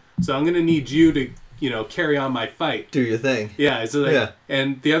stop him, so I'm going to need you to, carry on my fight. Do your thing. Yeah. So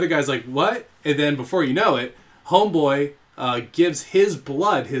and the other guy's like, what? And then before you know it, homeboy gives his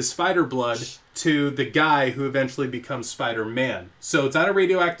blood, his spider blood, to the guy who eventually becomes Spider-Man. So it's not a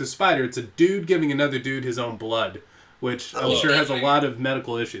radioactive spider, it's a dude giving another dude his own blood, which I'm sure has a lot of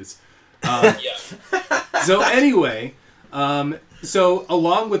medical issues. So anyway, so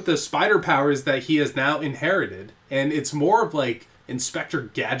along with the spider powers that he has now inherited, and it's more of like Inspector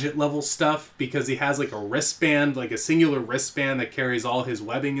Gadget level stuff, because he has like a wristband, like a singular wristband that carries all his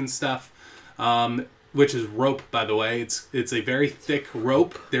webbing and stuff. Which is rope, by the way. It's a very thick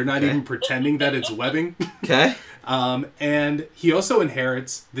rope. They're not even pretending that it's webbing. Okay. And he also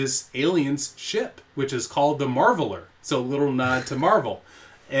inherits this alien's ship, which is called the Marveler. So a little nod to Marvel.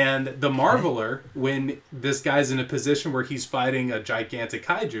 And the Marveler, when this guy's in a position where he's fighting a gigantic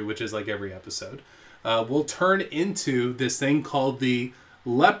kaiju, which is like every episode, will turn into this thing called the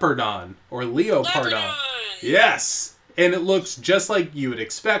Leopardon or Leopardon. Yes! And it looks just like you would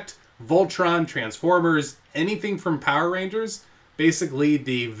expect. Voltron, Transformers, anything from Power Rangers, basically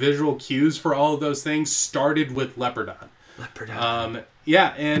the visual cues for all of those things started with Leopardon.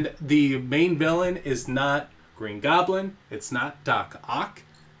 And the main villain is not Green Goblin, it's not Doc Ock,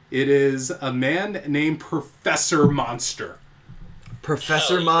 It is a man named Professor Monster.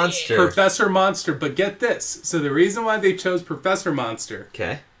 Professor Oh, Monster. Professor Monster, but get this. So the reason why they chose Professor Monster,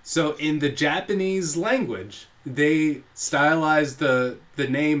 Okay. so in the Japanese language, they stylized the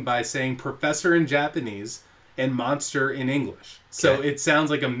name by saying Professor in Japanese and Monster in English. So Okay. it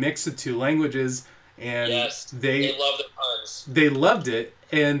sounds like a mix of two languages, and Yes, they love the puns. they loved it,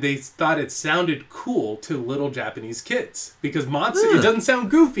 and they thought it sounded cool to little Japanese kids because monster. It doesn't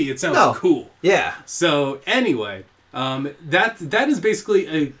sound goofy; it sounds No. cool. Yeah. So anyway, that is basically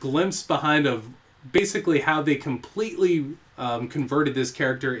a glimpse behind of basically how they completely converted this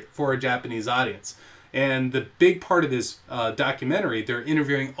character for a Japanese audience. And the big part of this documentary, they're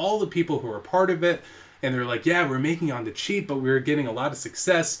interviewing all the people who are part of it, and they're like, "Yeah, we're making on the cheap, but we're getting a lot of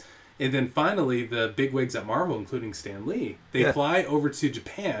success." And then finally, the bigwigs at Marvel, including Stan Lee, they fly over to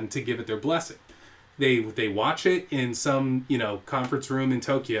Japan to give it their blessing. They watch it in some conference room in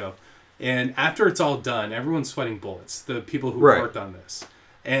Tokyo, and after it's all done, everyone's sweating bullets. The people who worked on this,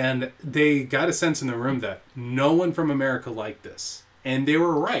 and they got a sense in the room that no one from America liked this, and they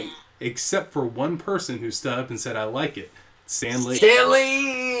were right, except for one person who stood up and said, "I like it." Stan Lee.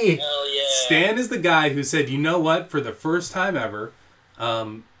 Stanley! Hell yeah. Stan is the guy who said, "You know what? For the first time ever,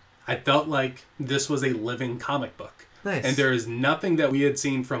 I felt like this was a living comic book." Nice. And there is nothing that we had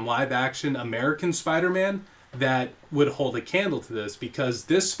seen from live action American Spider-Man that would hold a candle to this, because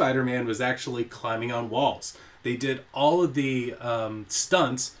this Spider-Man was actually climbing on walls. They did all of the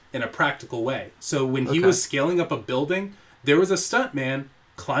stunts in a practical way. So when he was scaling up a building, there was a stunt man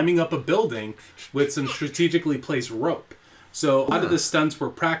climbing up a building with some strategically placed rope. So a lot of the stunts were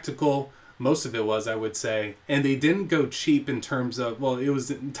practical. Most of it was, I would say. And they didn't go cheap in terms of, well, it was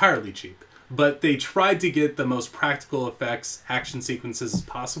entirely cheap. But they tried to get the most practical effects, action sequences as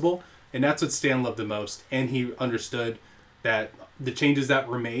possible. And that's what Stan loved the most. And he understood that the changes that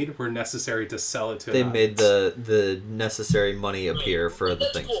were made were necessary to sell it to They an made audience. the necessary money appear for the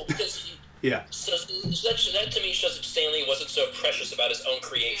That's things. cool because Yeah. so that to me shows that Stanley wasn't so precious about his own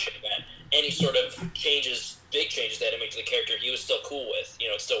creation that any sort of changes, big changes they had to make to the character, he was still cool with.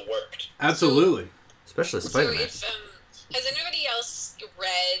 It still worked. Absolutely. Especially Spider-Man. So if, has anybody else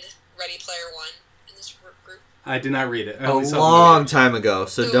read Ready Player One in this group? I did not read it. I A only saw the long movie. time ago,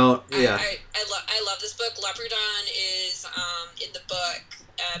 so don't... Yeah. I love this book. Leprechaun is in the book,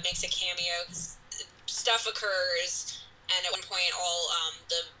 makes a cameo. Stuff occurs, and at one point, all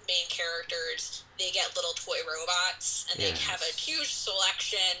the main characters, they get little toy robots, and they have a huge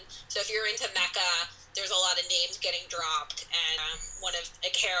selection. So if you're into mecha, there's a lot of names getting dropped, and a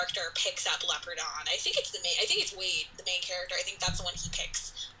character picks up Leprechaun. I think it's Wade, the main character. I think that's the one he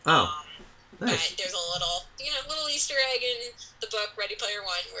picks. Oh. Nice. But there's a little Easter egg in the book Ready Player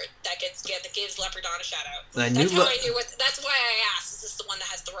One where that gives Leprechaun a shout out. That's why I asked. Is this the one that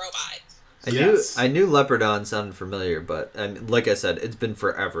has the robot? I knew Leprechaun sounded familiar, but like I said, it's been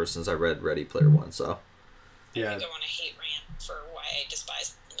forever since I read Ready Player One. So I think I want to hate rant for why I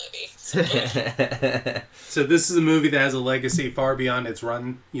despise the movie. So this is a movie that has a legacy far beyond its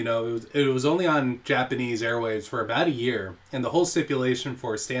run. It was only on Japanese airwaves for about a year, and the whole stipulation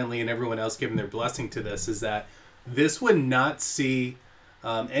for Stan Lee and everyone else giving their blessing to this is that this would not see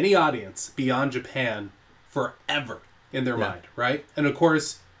any audience beyond Japan forever in their mind, right? And of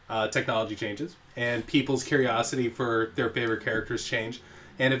course, technology changes, and people's curiosity for their favorite characters change,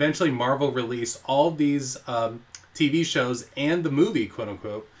 and eventually Marvel released all of these TV shows and the movie, quote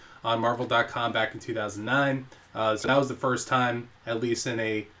unquote, on Marvel.com back in 2009. So that was the first time, at least in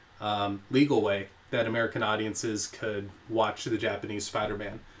a legal way, that American audiences could watch the Japanese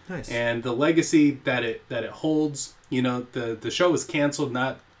Spider-Man. Nice. And the legacy that it holds, the show was canceled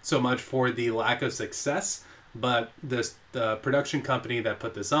not so much for the lack of success, but the production company that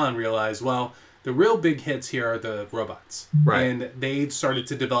put this on realized, well, the real big hits here are the robots. Right. And they started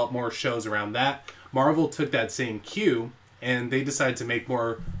to develop more shows around that. Marvel took that same cue, and they decided to make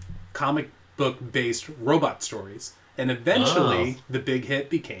more comic book based robot stories, and eventually the big hit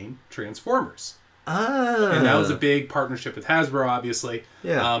became Transformers. And that was a big partnership with Hasbro, obviously.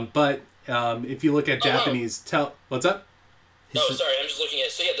 But if you look at Japanese what's up? Sorry, I'm just looking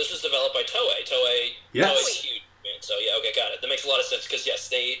at. So yeah, this was developed by Toei. Yes. Toei's huge. So yeah, okay, got it. That makes a lot of sense because yes,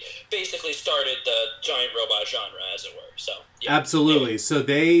 they basically started the giant robot genre, as it were. So yeah. Absolutely. So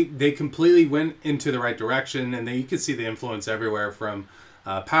they completely went into the right direction, and you could see the influence everywhere from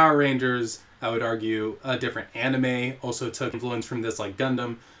Power Rangers. I would argue a different anime also took influence from this, like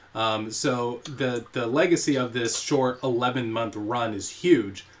Gundam. So the legacy of this short 11-month run is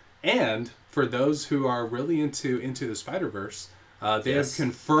huge, and for those who are really into the Spider-Verse, they have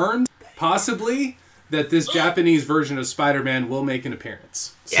confirmed possibly that this Japanese version of Spider-Man will make an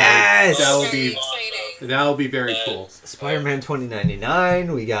appearance. So Yes! that will be very cool. Spider-Man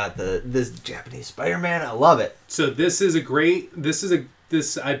 2099. We got this Japanese Spider-Man. I love it. So I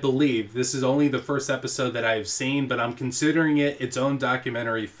believe this is only the first episode that I've seen, but I'm considering it its own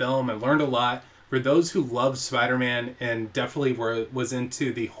documentary film. I learned a lot. For those who love Spider-Man and definitely was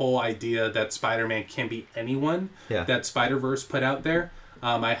into the whole idea that Spider-Man can be anyone that Spider-Verse put out there,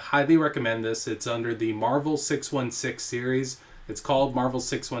 I highly recommend this. It's under the Marvel 616 series. It's called Marvel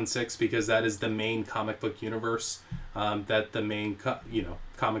 616 because that is the main comic book universe that the main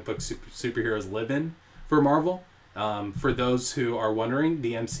comic book superheroes live in for Marvel. For those who are wondering,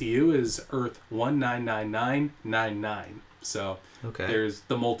 the MCU is Earth 199999. So there's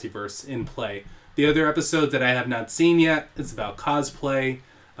the multiverse in play. The other episode that I have not seen yet is about cosplay.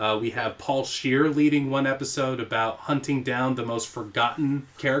 We have Paul Scheer leading one episode about hunting down the most forgotten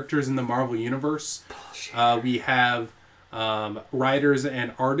characters in the Marvel Universe. We have writers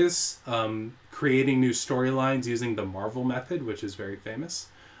and artists creating new storylines using the Marvel method, which is very famous.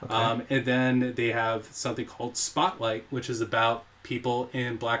 And then they have something called Spotlight, which is about people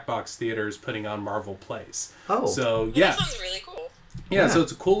in black box theaters putting on Marvel plays. So that sounds really cool. Yeah, so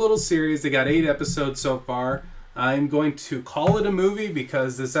it's a cool little series. They got 8 episodes so far. I'm going to call it a movie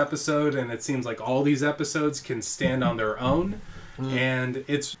because this episode, and it seems like all these episodes, can stand on their own. And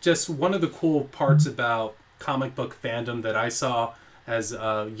it's just one of the cool parts about comic book fandom that I saw as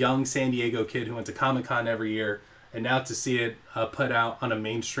a young San Diego kid who went to Comic-Con every year. And now to see it put out on a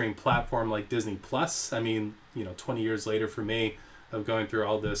mainstream platform like Disney Plus, I mean, 20 years later for me of going through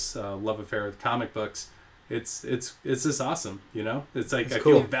all this love affair with comic books, it's just awesome, It's like it's I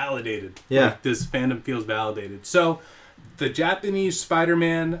feel validated. Yeah. Like this fandom feels validated. So the Japanese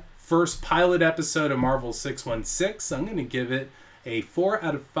Spider-Man first pilot episode of Marvel 616, I'm going to give it a 4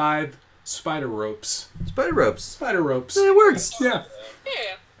 out of 5 spider ropes. Spider ropes. Spider ropes. It works. Yeah.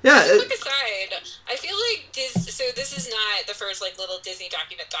 Yeah. Quick aside, I feel like so this is not the first little Disney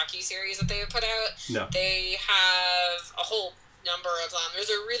docu-series that they have put out. No. They have a whole number of them. There's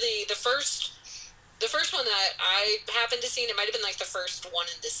the first one that I happened to see, and it might have been the first one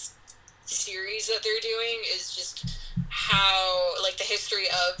in this series that they're doing, is just how the history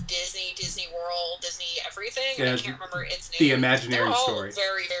of Disney World, Disney everything. Yeah, I can't remember its name. The Imagineering They're all story.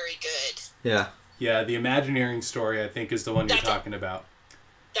 Very, very good. Yeah. Yeah, the Imagineering story, I think, is the one you're talking about.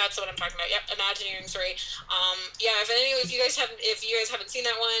 That's what I'm talking about. Yep, Imagineering story. If you guys haven't seen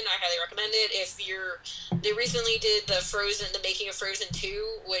that one, I highly recommend it. They recently did the making of Frozen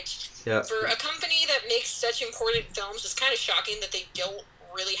 2, which for a company that makes such important films, it's kind of shocking that they don't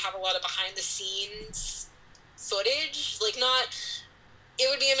really have a lot of behind the scenes footage. It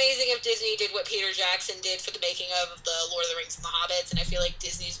would be amazing if Disney did what Peter Jackson did for the making of the Lord of the Rings and the Hobbits, and I feel like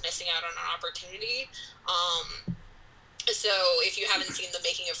Disney's missing out on an opportunity. So if you haven't seen the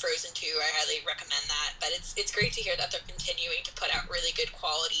making of Frozen 2, I highly recommend that. But it's great to hear that they're continuing to put out really good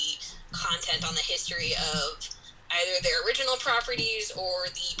quality content on the history of either their original properties or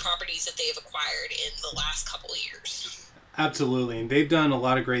the properties that they've acquired in the last couple of years. Absolutely, and they've done a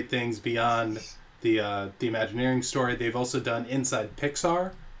lot of great things beyond the Imagineering story. They've also done Inside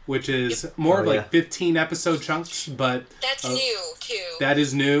Pixar, which is more of 15 episode chunks, but that's new too. That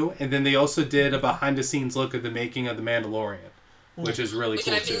is new, and then they also did a behind the scenes look at the making of The Mandalorian, which is really cool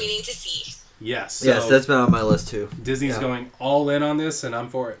too. Which I've been meaning to see. Yes. So yes, that's been on my list too. Disney's going all in on this, and I'm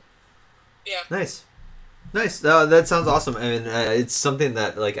for it. Yeah. Nice. That sounds awesome. I mean, it's something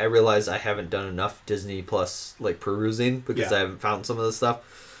that I realize I haven't done enough Disney Plus perusing because I haven't found some of this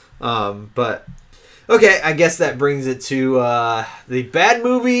stuff. But okay, I guess that brings it to the bad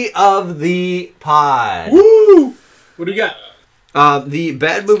movie of the pod. Woo! What do you got? The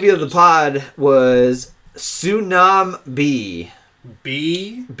bad movie of the pod was Tsunami.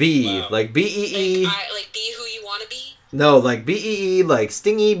 B? B. Like B-E-E. Like be who you want to be? No, like B-E-E, like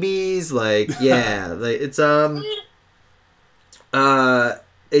stingy bees, it's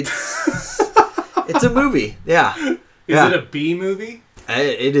it's a movie, yeah. Is it a B movie?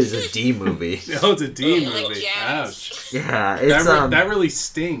 It is a D movie. Oh, it's a D Like movie. jazz. Ouch. Yeah, it's that really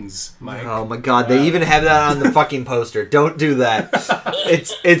stings, Mike. Oh my god, they even have that on the fucking poster. Don't do that.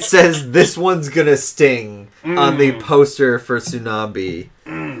 It says this one's gonna sting on the poster for Tsunami.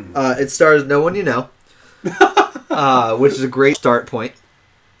 It stars no one you know. Which is a great start point.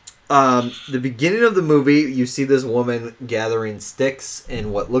 The beginning of the movie, you see this woman gathering sticks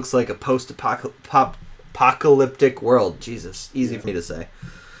in what looks like a post-apocalyptic world. Jesus, easy for me to say.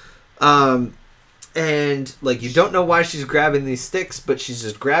 And, like, you don't know why she's grabbing these sticks, but she's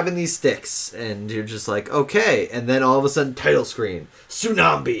just grabbing these sticks. And you're just like, okay. And then all of a sudden, title screen,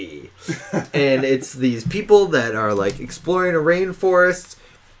 Tsunami. And it's these people that are, like, exploring a rainforest.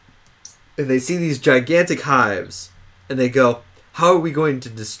 And they see these gigantic hives. And they go, how are we going to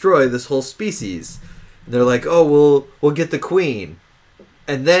destroy this whole species? And they're like, oh, we'll get the queen.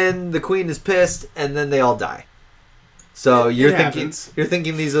 And then the queen is pissed, and then they all die. So you're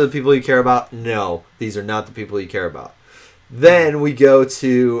thinking these are the people you care about? No, these are not the people you care about. Then we go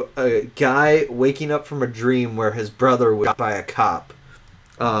to a guy waking up from a dream where his brother was shot by a cop.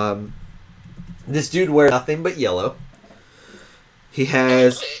 This dude wears nothing but yellow. He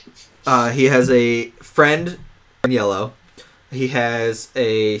has a friend in yellow. He has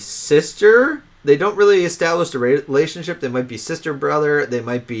a sister. They don't really establish a relationship. They might be sister brother. They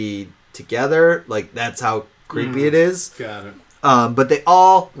might be together. Like, that's how creepy it is. Got it. But they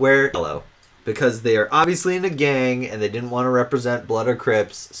all wear yellow because they are obviously in a gang and they didn't want to represent Blood or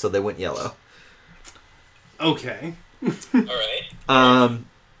Crips, so they went yellow. Okay. All right.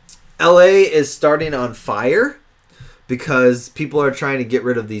 LA is starting on fire because people are trying to get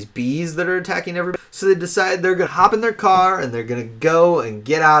rid of these bees that are attacking everybody. So they decide they're going to hop in their car and they're going to go and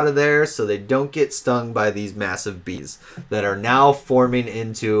get out of there so they don't get stung by these massive bees that are now forming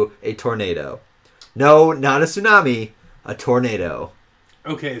into a tornado. No, not a tsunami, a tornado.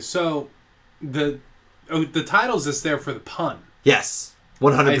 Okay, so the title's just there for the pun. Yes,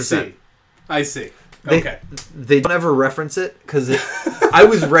 100%. I see. They, Okay. They don't ever reference it because I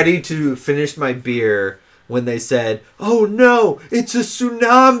was ready to finish my beer when they said, "Oh no, it's a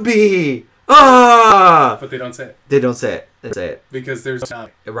tsunami!" Ah! But they don't say it. They don't say it. They say it Because there's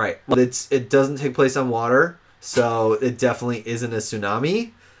tsunami. right. Well, it doesn't take place on water, so it definitely isn't a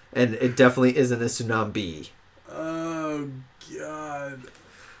tsunami, and it definitely isn't a tsunami. Oh, God.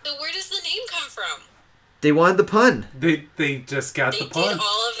 So where does the name come from? They wanted the pun. They just got They the did pun.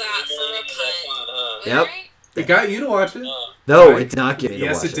 all of that for a pun. Yep. Right? It got you to watch it. No, Mike? it did not get me to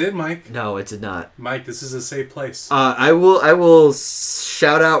Yes, watch it did, Mike. No, it did not. Mike, this is a safe place. I will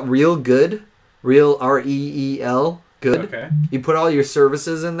shout out Real Good, Real REEL Good. Okay. You put all your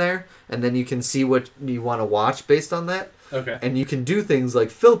services in there, and then you can see what you want to watch based on that. Okay. And you can do things like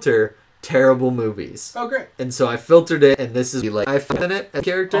filter terrible movies. Oh, great. And so I filtered it, and this is like I in it as a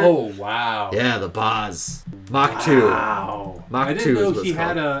character. Oh, wow. Yeah, the Boz. Mach 2. Wow. Mach I 2 didn't is know what he it's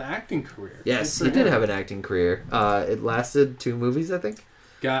had called. an acting career. Yes, Good he for did him. have an acting career. It lasted 2 movies, I think.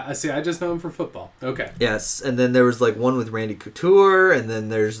 I just know him for football. Okay. Yes, and then there was like one with Randy Couture, and then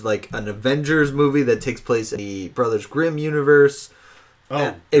there's like an Avengers movie that takes place in the Brothers Grimm universe.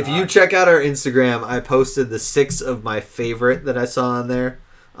 Oh, If you God. check out our Instagram, I posted the 6 of my favorite that I saw on there.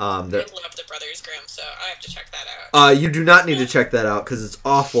 I love the Brothers Grimm, so I have to check that out. You do not need to check that out because it's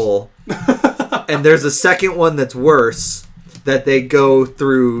awful. And there's a second one that's worse that they go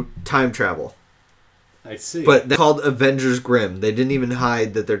through time travel. I see. But they're called Avengers Grimm. They didn't even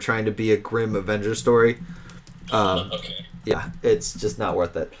hide that they're trying to be a grim Avengers story. Okay. Yeah, it's just not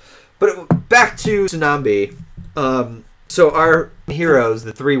worth it. But back to Tsunami. So our heroes,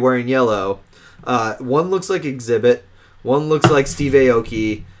 the 3 wearing yellow, one looks like Exhibit, one looks like Steve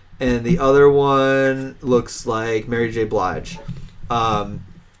Aoki, and the other one looks like Mary J. Blige.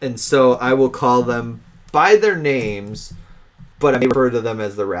 And so I will call them by their names, but I may refer to them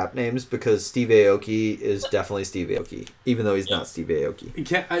as the rap names because Steve Aoki is definitely Steve Aoki, even though he's not Steve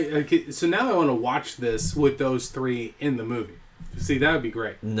Aoki. So now I want to watch this with those 3 in the movie. See, that would be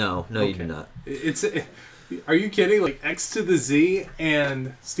great. No, you Okay. do not. Are you kidding? Like X to the Z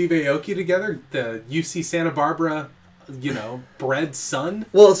and Steve Aoki together, the UC Santa Barbara, bred son.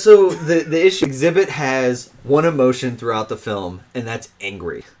 Well, so the issue Exhibit has one emotion throughout the film, and that's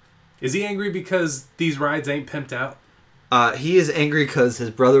angry. Is he angry because these rides ain't pimped out? He is angry because his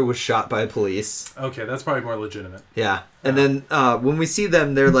brother was shot by police. Okay, that's probably more legitimate. Yeah, and then when we see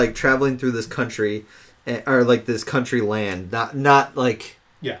them, they're like traveling through this country, or like this country land, not like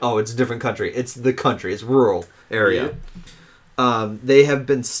it's a different country. It's the country. It's rural area. Yeah. They have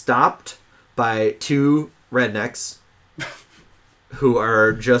been stopped by 2 rednecks, who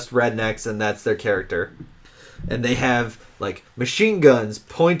are just rednecks, and that's their character. And they have like machine guns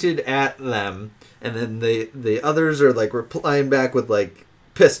pointed at them. And then the others are like replying back with like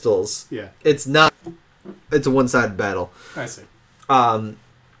pistols. Yeah. It's a one-sided battle. I see. A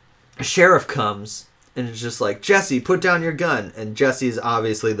sheriff comes and it's just like, Jesse, put down your gun. And Jesse is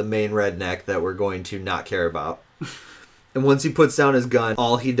obviously the main redneck that we're going to not care about. And once he puts down his gun,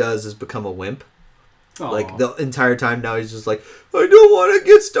 all he does is become a wimp. Aw. Like the entire time now he's just like, I don't want to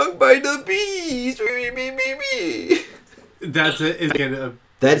get stung by the bees. Me. That's it. Is it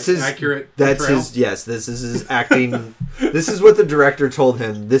That's his accurate. That's portrayal? his. Yes, this is his acting. This is what the director told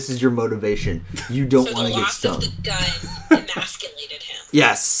him. This is your motivation. You don't So want the to get loss stung. of the gun emasculated him.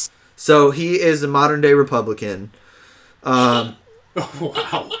 Yes. So he is a modern day Republican. Wow.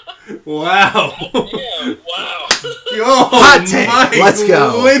 Wow. Yeah, wow. Yo, Hot take. Mike Let's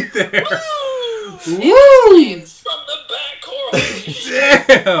go. Went there. Woo! From the back corner.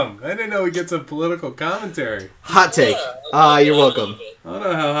 Damn. I didn't know we get some political commentary. Hot take. You're welcome. I don't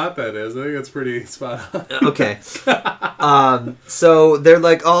know how hot that is. I think it's pretty spot on. Okay. So they're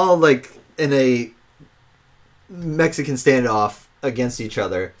like all like in a Mexican standoff against each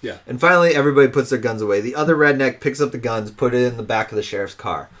other. Yeah. And finally everybody puts their guns away. The other redneck picks up the guns, put it in the back of the sheriff's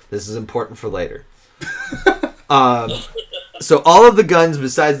car. This is important for later. So all of the guns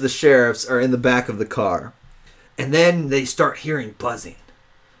besides the sheriff's are in the back of the car. And then they start hearing buzzing.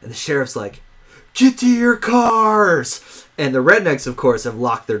 And the sheriff's like, "Get to your cars!" And the rednecks, of course, have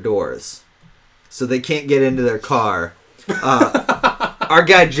locked their doors. So they can't get into their car. Our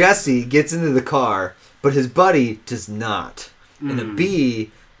guy Jesse gets into the car, but his buddy does not. And a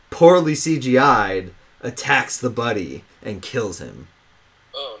bee, poorly CGI'd, attacks the buddy and kills him.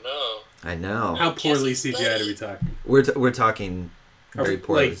 Oh no. I know. How poorly Jesse's CGI are buddy. we talking? We're talking very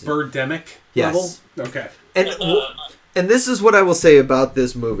poorly. Like Birdemic Yes. level? Okay. And this is what I will say about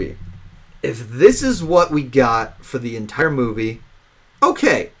this movie. If this is what we got for the entire movie,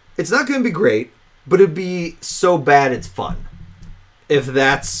 okay, it's not going to be great, but it'd be so bad it's fun. If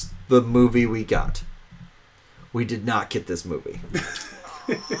that's the movie we got. We did not get this movie.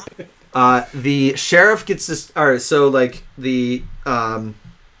 The sheriff gets this... Alright, so like the... I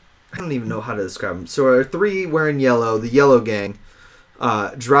don't even know how to describe them. So our three wearing yellow, the yellow gang,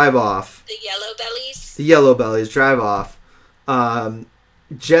 drive off. The yellow bellies. The yellow bellies drive off.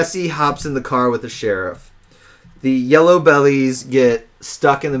 Jesse hops in the car with the sheriff. The yellow bellies get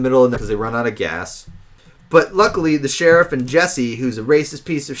stuck in the middle of the because they run out of gas. But luckily, the sheriff and Jesse, who's a racist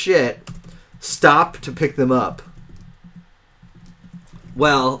piece of shit, stop to pick them up.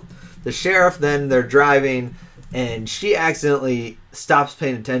 Well, the sheriff then, they're driving, and she accidentally stops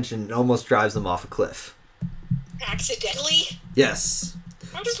paying attention and almost drives them off a cliff. Accidentally? Yes.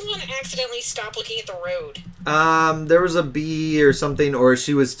 How does one accidentally stop looking at the road? There was a bee or something, or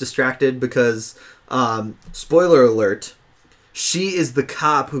she was distracted because, spoiler alert, she is the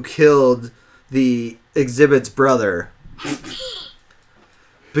cop who killed the exhibit's brother.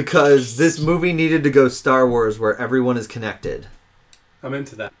 Because this movie needed to go Star Wars where everyone is connected. I'm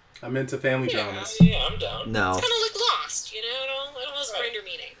into that. I'm into family dramas. Yeah, I'm down. No. It's kind of like Lost, you know? It all has a grander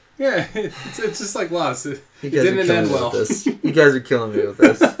meaning. Yeah, it's just like Lost. It You guys didn't are killing end me well. with this. You guys are killing me with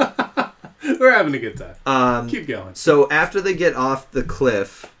this. We're having a good time. Keep going. So after they get off the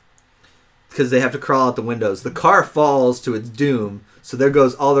cliff, because they have to crawl out the windows, the car falls to its doom. So there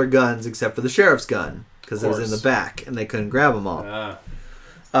goes all their guns except for the sheriff's gun, because it was in the back and they couldn't grab them all.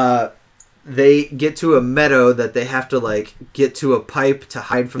 They get to a meadow that they have to like get to a pipe to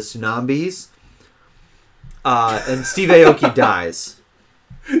hide from the tsunamis. And Steve Aoki dies.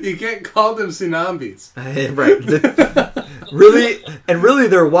 You can't call them tsunamis. Right. Really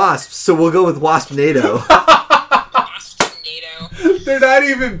they're wasps, so we'll go with Wasp-nado. Wasp-nado. They're not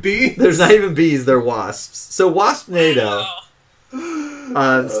even bees. There's not even bees, they're wasps. So Wasp-nado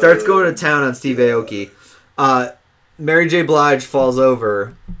starts going to town on Steve Aoki. Mary J. Blige falls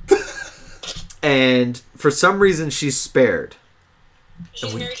over, and for some reason she's spared.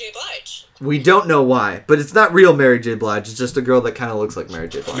 She's Mary J. Blige. We don't know why, but it's not real Mary J. Blige. It's just a girl that kind of looks like Mary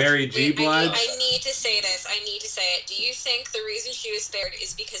J. Blige. Mary G. Wait, Blige. I need to say this. I need to say it. Do you think the reason she was spared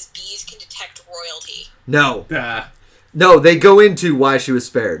is because bees can detect royalty? No. Ah. No, they go into why she was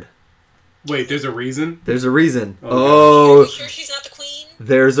spared. Wait, there's a reason? There's a reason. Are Oh, you sure she's not the queen?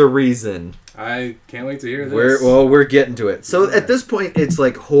 there's a reason. I can't wait to hear this. We're getting to it. So at this point, it's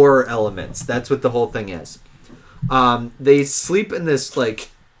like horror elements. That's what the whole thing is. They sleep in this like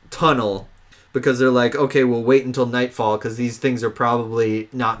tunnel because they're like, okay, we'll wait until nightfall because these things are probably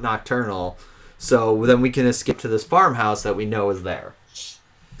not nocturnal. So then we can escape to this farmhouse that we know is there.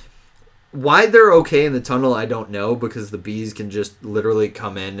 Why they're okay in the tunnel, I don't know, because the bees can just literally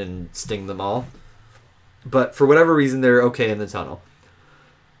come in and sting them all. But for whatever reason, they're okay in the tunnel.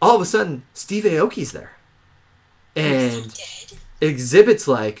 All of a sudden, Steve Aoki's there. And Dead? Exhibit's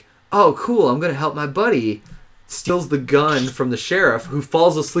like, oh, cool, I'm going to help my buddy. Steals the gun from the sheriff, who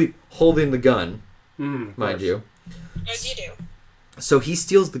falls asleep holding the gun, mind you. As you do. So he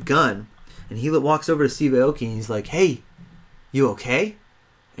steals the gun, and he walks over to Steve Aoki, and he's like, hey, you okay?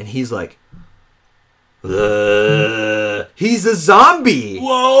 And he's like, he's a zombie!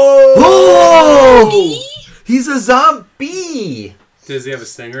 Whoa! Oh! He's a zombie! Does he have a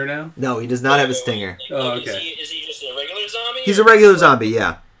stinger now? No, he does not have a stinger. Oh, Like, okay. Is he just a regular zombie? He's a regular zombie,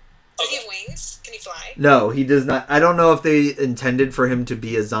 yeah. Does he have wings? Can he fly? No, he does not. I don't know if they intended for him to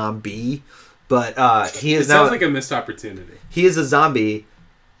be a zombie, but he It is now. sounds like a missed opportunity. He is a zombie,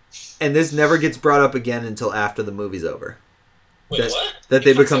 and this never gets brought up again until after the movie's over. Wait, that, what? that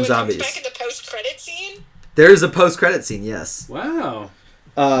they So become it comes zombies. back in the post-credit scene? There's a post-credit scene, yes. Wow.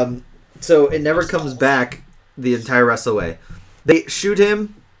 So it never comes back the entire rest of the way. They shoot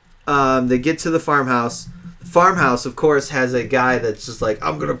him. They get to the farmhouse. The farmhouse, of course, has a guy that's just like,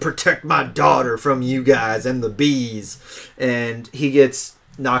 I'm going to protect my daughter from you guys and the bees. And he gets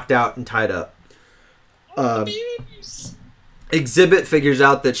knocked out and tied up. Bees. Exhibit figures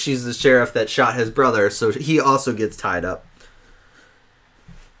out that she's the sheriff that shot his brother, so he also gets tied up.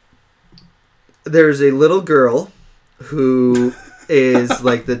 There's a little girl who is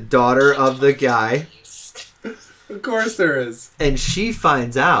like the daughter of the guy, Of course there is. and she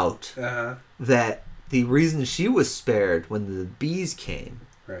finds out Uh-huh. that the reason she was spared when the bees came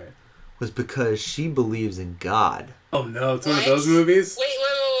Right. was because she believes in God. Oh no, it's one of What? those movies? Wait,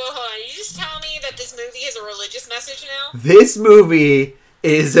 hold on. You just tell me that this movie has a religious message now? This movie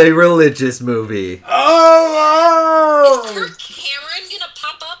is a religious movie. Is Oh! Kirk Cameron gonna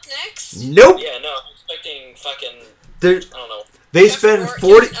pop up next? Nope. Yeah, no, I'm expecting fucking, They're, I don't know. they Jeff spend Nor-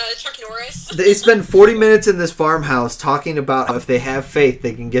 40... Chuck Norris. They spend 40 minutes in this farmhouse talking about how if they have faith,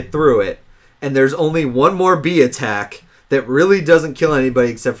 they can get through it. And there's only one more bee attack that really doesn't kill anybody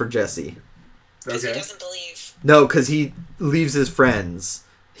except for Jesse. Because he Okay. doesn't believe. No, because he leaves his friends.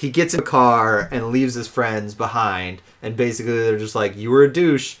 He gets in a car and leaves his friends behind. And basically they're just like, you were a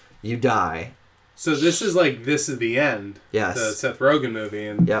douche, you die. So this is the end. Yes. The Seth Rogen movie.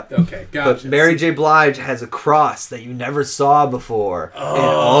 And Yep. Okay, gotcha. But Mary J. Blige has a cross that you never saw before. And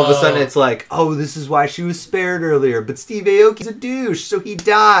all of a sudden it's like, oh, this is why she was spared earlier. But Steve Aoki's a douche, so he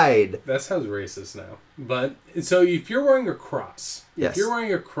died. That sounds racist now. But so if you're wearing a cross, Yes. if you're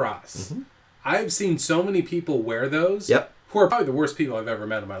wearing a cross, I've seen so many people wear those. Yep. Who are probably the worst people I've ever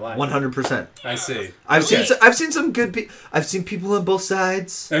met in my life. 100%. I see. I've Okay. seen some good people. I've seen people on both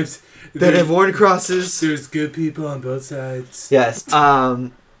sides that There's- have worn crosses. There's good people on both sides. Yes.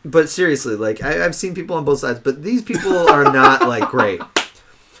 But seriously, like I've seen people on both sides, but these people are not like great.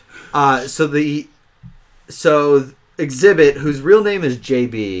 So Exhibit, whose real name is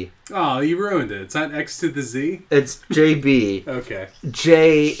JB. Oh, you ruined it. It's not X to the Z. It's JB. Okay.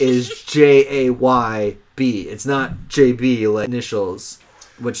 J is JAYB. It's not JB like initials,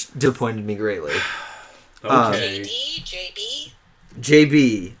 which disappointed me greatly. Okay. JB?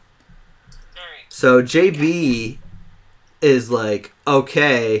 JB. Alright. So JB is like,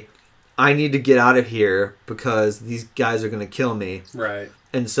 okay, I need to get out of here because these guys are going to kill me. Right.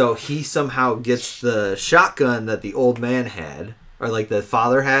 And so he somehow gets the shotgun that the old man had, or like the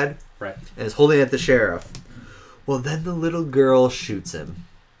father had, Right. and is holding it at the sheriff. Well, then the little girl shoots him.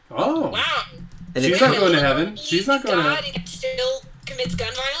 Oh. Wow. And She's it, not going to heaven. She's not going to God heaven. and still commits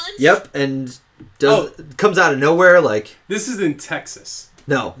gun violence? Yep, and comes out of nowhere like, This is in Texas.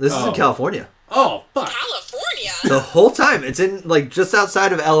 no, this is in Oh. California. Oh, fuck. California? The whole time. It's in, like, just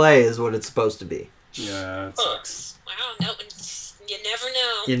outside of LA is what it's supposed to be. Yeah, it sucks. Wow, no, you never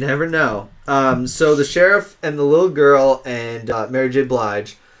know. You never know. So the sheriff and the little girl and Mary J.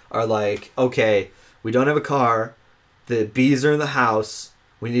 Blige are like, okay, we don't have a car. The bees are in the house.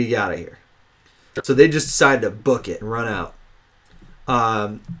 We need to get out of here. So they just decide to book it and run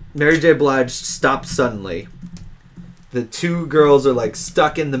out. Mary J. Blige stops suddenly. The two girls are like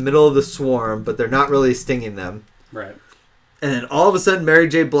stuck in the middle of the swarm, but they're not really stinging them. Right. And then all of a sudden, Mary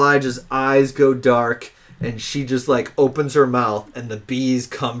J. Blige's eyes go dark, and she just like opens her mouth, and the bees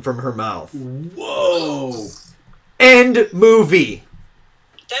come from her mouth. Whoa. End movie.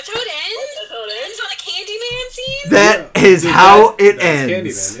 That's how it ends? That's how it ends? Ends on a Candyman scene? That is Dude, how it that's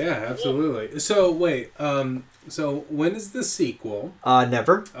ends. Candyman. Yeah, absolutely. So wait, so when is the sequel?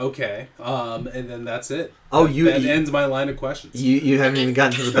 Never. Okay, and then that's it. Oh, that ends my line of questions. You haven't even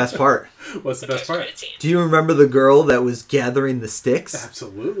gotten to the best part. What's the best part? Credit scene. Do you remember the girl that was gathering the sticks?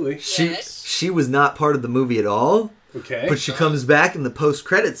 Absolutely. Yes. She was not part of the movie at all, Okay. but she comes back in the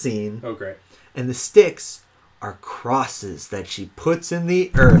post-credit scene, Oh, great. and the sticks are crosses that she puts in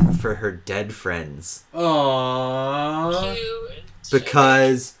the earth for her dead friends. Aww. Cute.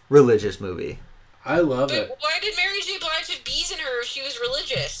 Because religious movie. I love But it. why did Mary J. Blige have bees in her if she was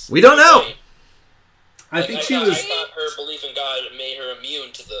religious? We don't know. I think I she thought, was. I thought her belief in God made her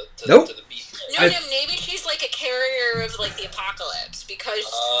immune to the Nope. to the beast. No, I- no, maybe she's like a carrier of like the apocalypse because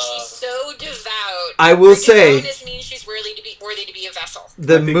she's so devout. I will Her say- devoutness means she's worthy to be a vessel.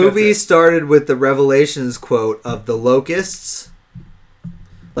 The I think movie that's it. started with the Revelations quote of the locusts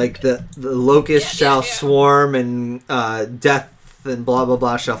like the locust Yeah, shall yeah. swarm and death and blah blah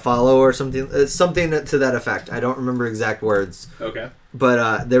blah shall follow or something. It's something to that effect. I don't remember exact words, Okay.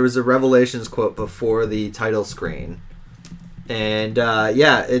 but there was a Revelations quote before the title screen, and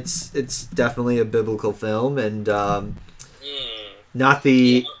yeah, it's definitely a biblical film, and not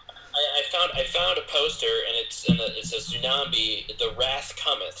the. I found a poster, and it says Tsunami, the wrath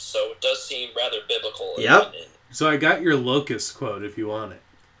cometh, so it does seem rather biblical. Yep. So I got your locust quote if you want it.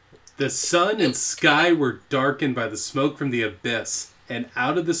 The sun and sky were darkened by the smoke from the abyss, and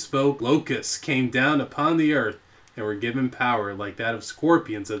out of the smoke locusts came down upon the earth and were given power like that of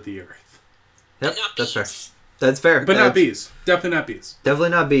scorpions of the earth. Yep, Not that's fair. bees. That's fair. But not That's bees. Definitely not bees. Definitely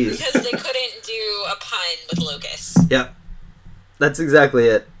not bees. Because they couldn't do a pun with locusts. Yep, that's exactly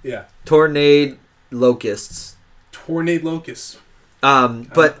it. Yeah. Tornado locusts. Tornado locusts. But I'm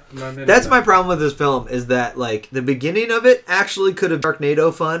not into that's that. my problem with this film is that like the beginning of it actually could have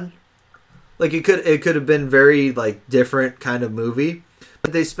Sharknado fun. Like it could have been very like different kind of movie.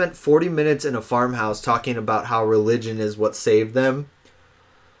 But they spent 40 minutes in a farmhouse talking about how religion is what saved them.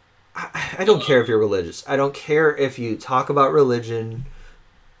 I don't care if you're religious. I don't care if you talk about religion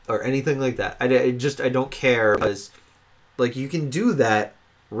or anything like that. I don't care because like you can do that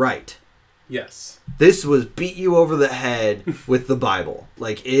right. Yes. This was beat you over the head with the Bible.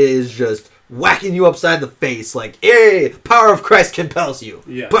 Like, it is just whacking you upside the face. Like, hey, power of Christ compels you.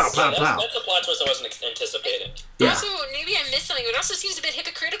 Yes. Pow, Yeah, pow, pow. that's a plot twist I wasn't anticipating. Yeah. Also, maybe I missed something, but it also seems a bit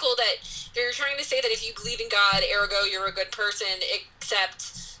hypocritical that they're trying to say that if you believe in God, ergo, you're a good person, except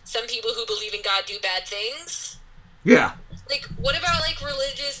some people who believe in God do bad things. Yeah. Like, what about, like,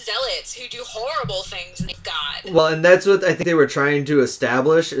 religious zealots who do horrible things in God? Well, and that's what I think they were trying to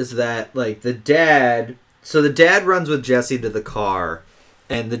establish is that, like, the dad... So the dad runs with Jesse to the car,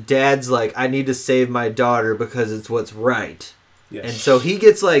 and the dad's like, I need to save my daughter because it's what's right. Yes. And so he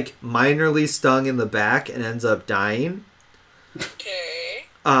gets, like, minorly stung in the back and ends up dying. Okay.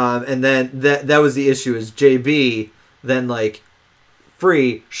 And then that was the issue is JB then, like,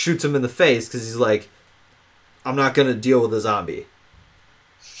 Free shoots him in the face because he's like, I'm not going to deal with a zombie.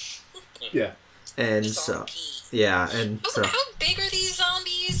 Yeah. And so, Zombie. yeah, and Oh, so... how big are these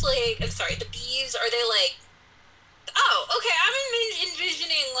zombies? Like, I'm sorry, the bees, are they like... Oh, okay, I'm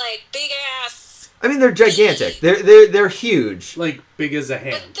envisioning, like, big-ass... I mean, they're gigantic. They're huge. Like big as a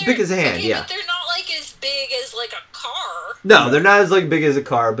hand. But they're, Big as a hand, okay, yeah. But they're not, like, as big as, like, a car. No, they're not as, like, big as a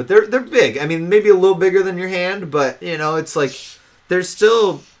car, but they're big. I mean, maybe a little bigger than your hand, but, you know, it's like... They're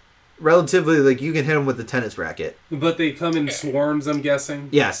still relatively, like, you can hit them with the tennis racket. But they come in swarms, I'm guessing.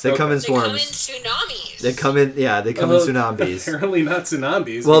 Yes, they come in They come in swarms. tsunamis. They come in, yeah, they come in tsunamis. Apparently not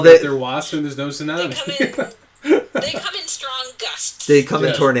tsunamis. Well, Well, they- they're wasps and there's no They tsunami. come in... They come in strong gusts. They come in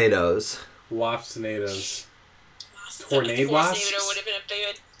Yeah. tornadoes. Wasp tornadoes. Wasps. Tornado wasps? Would have been a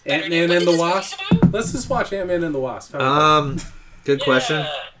better Ant-Man name. and the What is Wasp. this movie about? Let's just watch Ant-Man and the Wasp. How about Good question.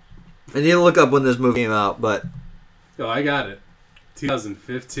 Yeah. I need to look up when this movie came out, but that? Oh, I got it.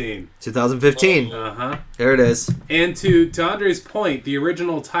 2015. 2015. Uh-huh. There it is. And to Andre's point, the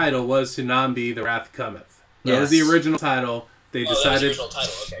original title was Tsunami, The Wrath Cometh. That was the Yes. original title. They Oh, that was the decided original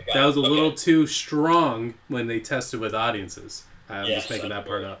title. Okay, got that it. was a Okay. little too strong when they tested with audiences. I'm Yeah, just making so- that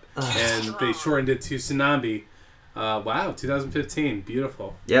part up. And they shortened it to Tsunami. Wow, 2015.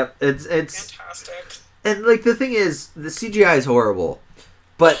 Beautiful. Yep. It's Fantastic. and like the thing is the CGI is horrible.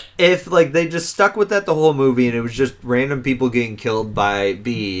 But if like they just stuck with that the whole movie and it was just random people getting killed by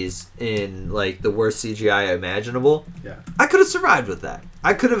bees in like the worst CGI imaginable, Yeah. I could have survived with that.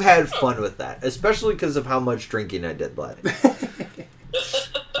 I could have had fun with that, especially because of how much drinking I did that night.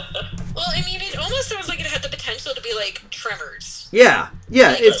 Well, I mean, it almost sounds like it had the potential to be like Tremors. Yeah,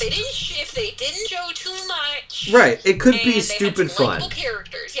 Like, it's if they didn't show too much, right. It could and be they had stupid some fun. likable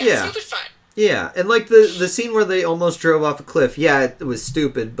characters, yeah, Yeah. stupid fun. Yeah, and like the scene where they almost drove off a cliff, yeah, it was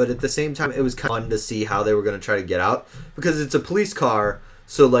stupid, but at the same time, it was kind of fun to see how they were going to try to get out because it's a police car,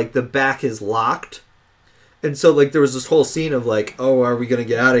 so like the back is locked, and so like there was this whole scene of like, oh, are we going to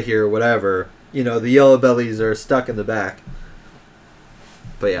get out of here or whatever? You know, the yellow bellies are stuck in the back.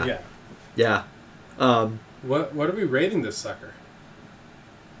 But yeah, Yeah. yeah. What are we rating this sucker?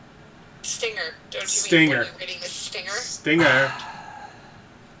 Stinger, don't you Stinger. mean when you're reading the Stinger? Stinger.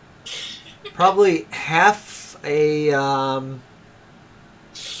 Probably half a I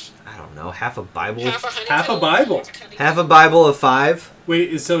don't know, half a Bible, Half a Bible. half a Bible of 5.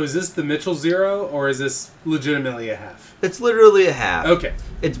 Wait, so is this the Mitchell Zero or is this legitimately a half? It's literally a half. Okay.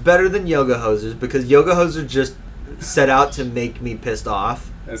 It's better than Yoga Hosers because Yoga Hosers just set out to make me pissed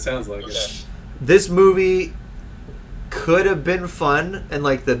off. That sounds like Okay. it. This movie could have been fun, and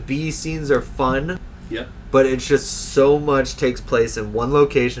like the bee scenes are fun, Yep. but it's just so much takes place in one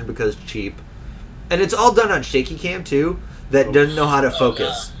location because it's cheap. And it's all done on shaky cam too, that doesn't know how to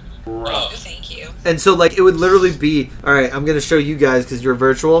focus. Oh, thank you. And so like it would literally be, all right, I'm going to show you guys because you're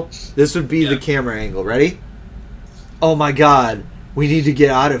virtual. This would be the camera angle. Ready? Oh my god, we need to get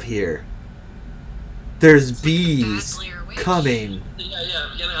out of here. There's bees Blair Witch. coming.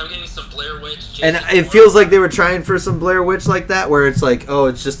 I'm getting some Blair Witch. And it feels like they were trying for some Blair Witch like that, where it's like, oh,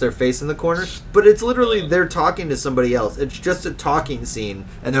 it's just their face in the corner. But it's literally they're talking to somebody else. It's just a talking scene.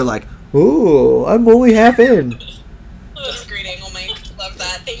 And they're like, ooh, I'm only half in. That's a great angle, Mike. Love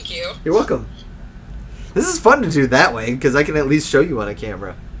that. Thank you. You're welcome. This is fun to do that way, because I can at least show you on a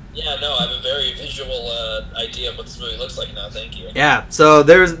camera. Yeah, no, I have a very visual idea of what this movie looks like now. Thank you. Yeah, so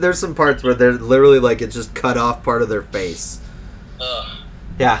there's some parts where they're literally like it's just cut off part of their face.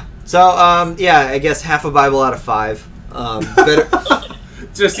 Yeah. So yeah, I guess half a Bible out of 5. Better.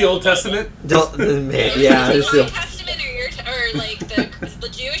 Just the Old Testament? Yeah. The There's Old the, Testament or like the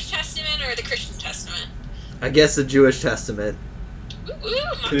Jewish Testament or the Christian Testament? I guess the Jewish Testament. Ooh,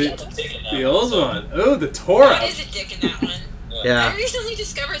 The old one. Oh, the Torah. God is a dick in that one. I Yeah. recently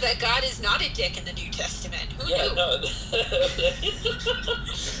discovered that God is not a dick in the New Testament. Who Yeah, knew? no.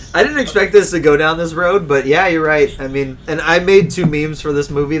 I didn't expect this to go down this road, but yeah, you're right. I mean, and I made 2 memes for this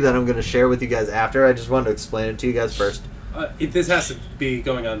movie that I'm going to share with you guys after. I just wanted to explain it to you guys first. This has to be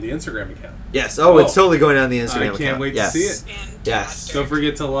going on the Instagram account. Yes. Oh, it's totally going on the Instagram account. I can't wait Yes. to see it. Yes. Don't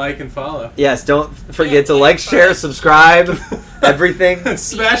forget to like and follow. Yes, don't forget to like, share, subscribe, everything.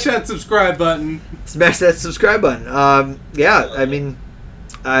 Smash that subscribe button. Smash that subscribe button. Yeah, I mean,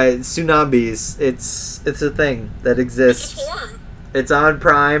 Tsunamis, it's a thing that It's a exists. form. It's on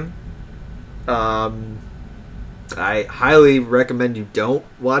Prime. I highly recommend you don't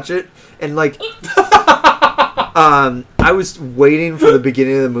watch it. And like, I was waiting for the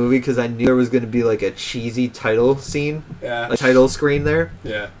beginning of the movie because I knew there was going to be like a cheesy title scene, Yeah. a title screen there,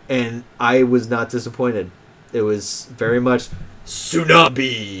 Yeah. and I was not disappointed. It was very much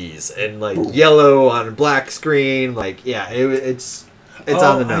Tsunamis and like yellow on a black screen. Like, yeah, it's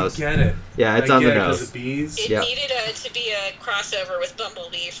on the nose. I get it. Yeah, it's I on get the it 'cause nose. of bees. It Yeah. needed to be a crossover with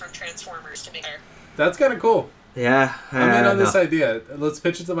Bumblebee from Transformers to make her. That's kind of cool. Yeah, I'm in on this no. idea. Let's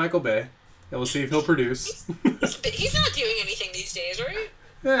pitch it to Michael Bay, and we'll see if he'll produce. But he's not doing anything these days, right?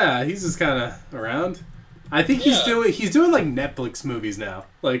 Yeah, he's just kind of around. I think he's doing like Netflix movies now,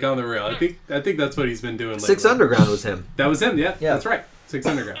 like on the real. I think that's what he's been doing lately. Six Underground was him. That was him. Yeah, Yeah. that's right. Six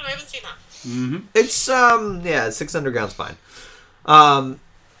Underground. Oh, I haven't seen that. Mm-hmm. It's yeah, Six Underground's fine.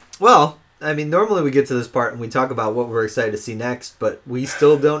 Well, I mean, normally we get to this part and we talk about what we're excited to see next, but we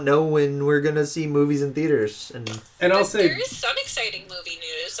still don't know when we're gonna see movies in theaters, and And I'll There say, is some exciting movie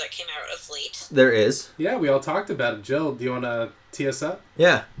news that came out of late. there is. yeah, we all talked about it. Jill, do you want to tee us up?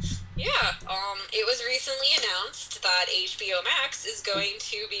 Yeah. Yeah, it was recently announced that HBO Max is going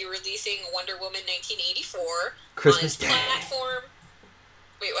to be releasing Wonder Woman 1984 Christmas on Day. its platform.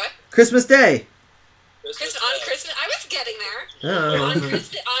 Wait, what? Christmas Day. On Christmas, I was getting there. Oh. On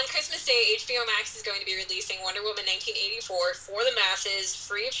Christmas Day, HBO Max is going to be releasing Wonder Woman 1984 for the masses,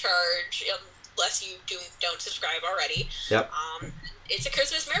 free of charge, unless you don't subscribe already. Yep. It's a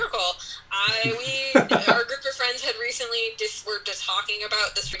Christmas miracle. Our group of friends had recently were just talking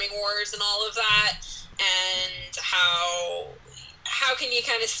about the streaming wars and all of that, and how can you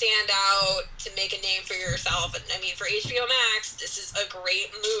kind of stand out to make a name for yourself? And I mean, for HBO Max, this is a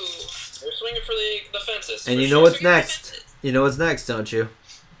great move. They're swinging for the fences. And for you sure. know what's next? You know what's next, don't you?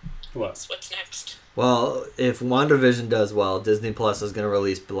 What? What's next? Well, if WandaVision does well, Disney Plus is going to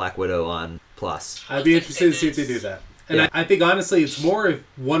release Black Widow on Plus. I'd be interested to see if they do that. And Yeah. I think honestly, it's more if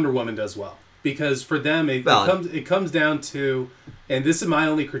Wonder Woman does well, because for them it comes down to, and this is my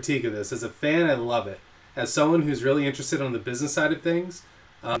only critique of this. As a fan, I love it. As someone who's really interested on the business side of things,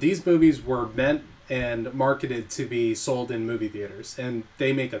 these movies were meant and marketed to be sold in movie theaters, and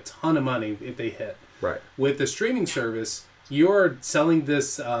they make a ton of money if they hit. Right. With the streaming service, you're selling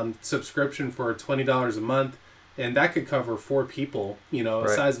this subscription for $20 a month, and that could cover 4 people, the Right.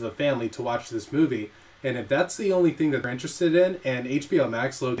 size of a family, to watch this movie. And if that's the only thing that they're interested in, and HBO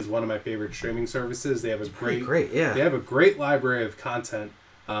Max is one of my favorite streaming services, they have a Great, yeah. they have a great library of content.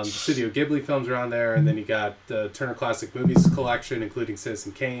 The Studio Ghibli films are on there, and then you got the Turner Classic Movies collection, including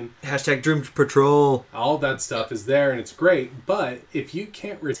Citizen Kane. Hashtag Dream Patrol. All that stuff is there, and it's great. But if you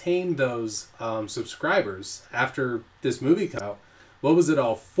can't retain those subscribers after this movie comes out, what was it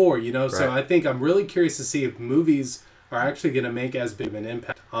all for? So Right. I think I'm really curious to see if movies are actually going to make as big of an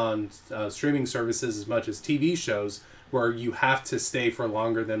impact on streaming services as much as TV shows, where you have to stay for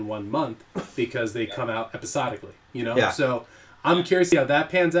longer than 1 month because they come out episodically. Yeah. So I'm curious to see how that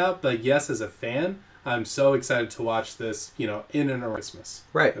pans out. But yes, as a fan, I'm so excited to watch this, in and around Christmas.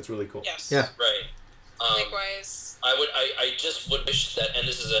 Right. That's really cool. Yes. Yeah. Right. Likewise. I just would wish that, and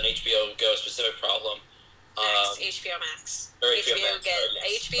this is an HBO Go specific problem. HBO Max. Or HBO Max, Go. sorry,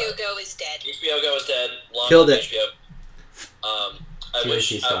 yes. HBO Go is dead. HBO Go is dead. Long Killed live it. HBO. I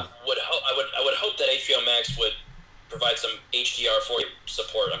TNT stuff. would hope that HBO Max would provide some HDR4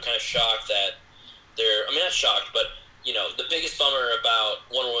 support. I'm kind of shocked that not shocked, but the biggest bummer about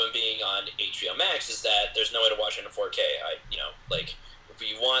Wonder Woman being on HBO Max is that there's no way to watch it in 4K. If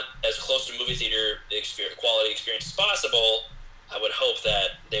you want as close to movie theater quality experience as possible, I would hope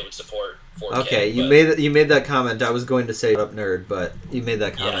that they would support 4K. Okay, you made that comment. I was going to say up nerd, but you made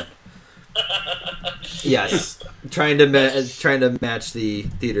that comment. Yes, trying to match the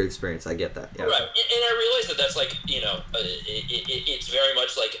theater experience. I get that. Yeah. Right, and I realize that's it's very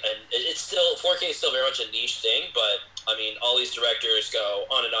much it's still 4K is still very much a niche thing, but I mean, all these directors go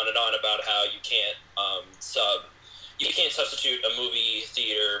on and on and on about how you can't substitute a movie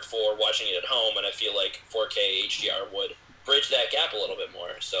theater for watching it at home, and I feel like 4K HDR would bridge that gap a little bit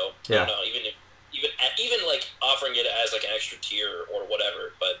more. So yeah. I don't know, even offering it as an extra tier or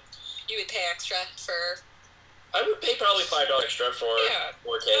whatever, but you would pay extra for. I would pay probably $5 extra for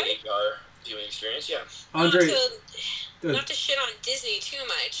 4K HDR viewing experience. Yeah, Andre, not to shit on Disney too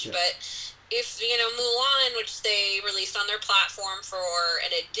much, but if Mulan, which they released on their platform for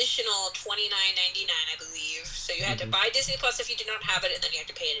an additional $29.99, I believe, so you had to buy Disney Plus if you did not have it, and then you had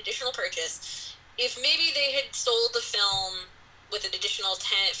to pay an additional purchase. If maybe they had sold the film with an additional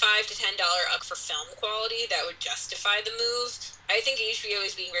 $5 to $10 up for film quality, that would justify the move. I think HBO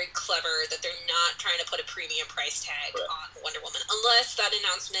is being very clever that they're not trying to put a premium price tag on Wonder Woman, unless that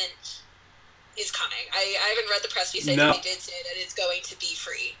announcement is coming. I haven't read the press release. No. They did say that it's going to be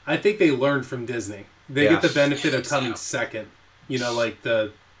free. I think they learned from Disney. They get the benefit of coming second. Like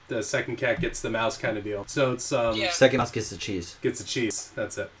the second cat gets the mouse kind of deal. So it's second mouse gets the cheese. Gets the cheese.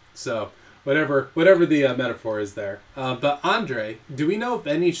 That's it. So whatever the metaphor is there. But Andre, do we know if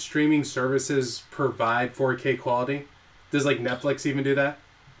any streaming services provide 4K quality? Does Netflix even do that?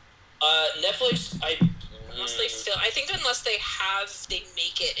 Netflix, I think unless they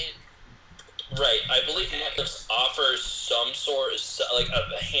make it in. Right, I believe Netflix offers some sort,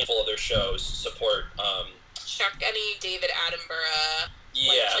 a handful of their shows support. Chuck, any David Attenborough.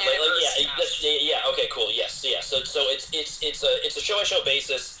 Okay, cool, yes, yeah. So it's a show-by-show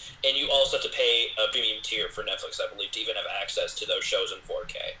basis, and you also have to pay a premium tier for Netflix, I believe, to even have access to those shows in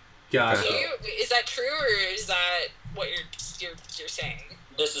 4K. Gotcha. Is that true, or is that what you're saying?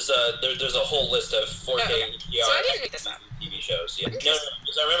 This is there's a whole list of 4K So I didn't make this up. TV shows. Yeah, no,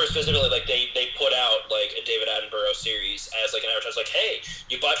 because I remember specifically they put out a David Attenborough series as an advertisement, hey,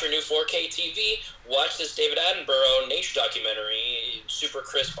 you bought your new 4K TV, watch this David Attenborough nature documentary, super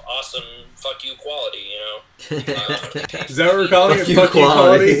crisp, awesome, fuck you quality, Is that what we're calling it? Fuck you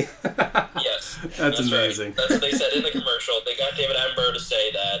quality. Yes, that's amazing. Right. That's what they said in the commercial. They got David Attenborough to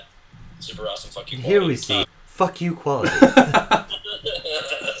say that. Super awesome, fuck you quality. Here we see fuck you quality.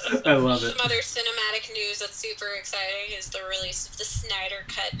 I love it. Some other cinematic news that's super exciting is the release of the Snyder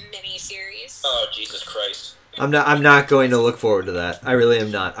Cut miniseries. Oh, Jesus Christ. I'm not going to look forward to that. I really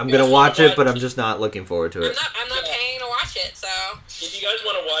am not. I'm going to watch it, but I'm just not looking forward to it. I'm not paying to watch it, so. If you guys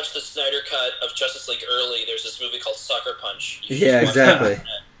want to watch the Snyder Cut of Justice League early, there's this movie called Sucker Punch. Yeah, exactly.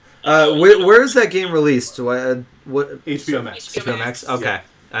 Where is that game released? What? HBO Max. HBO Max? Okay. Yeah.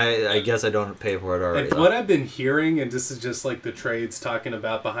 I guess I don't pay for it already. And what I've been hearing, and this is just the trades talking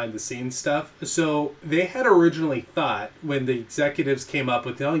about behind the scenes stuff. So they had originally thought when the executives came up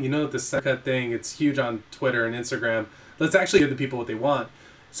with, the Snyder Cut thing, it's huge on Twitter and Instagram. Let's actually give the people what they want.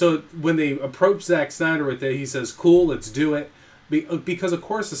 So when they approached Zack Snyder with it, he says, cool, let's do it. Because, of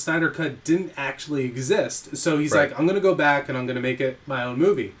course, the Snyder Cut didn't actually exist. So he's like, I'm going to go back and I'm going to make it my own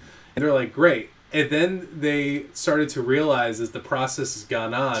movie. And they're like, great. And then they started to realize as the process has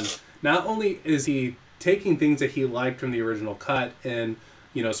gone on, not only is he taking things that he liked from the original cut and,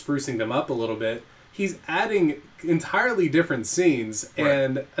 sprucing them up a little bit, he's adding entirely different scenes,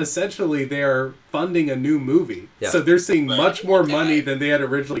 and essentially they're funding a new movie. Yeah. So they're seeing much more money than they had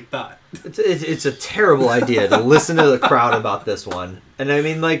originally thought. It's a terrible idea to listen to the crowd about this one. And I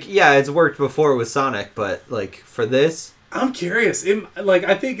mean, it's worked before with Sonic, but, for this... I'm curious.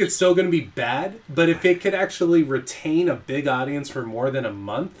 I think it's still going to be bad, but if it could actually retain a big audience for more than a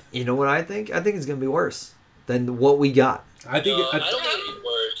month... You know what I think? I think it's going to be worse than what we got. I don't think it'd be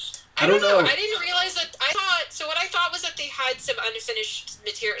worse. I don't know. I didn't realize that... what I thought was that they had some unfinished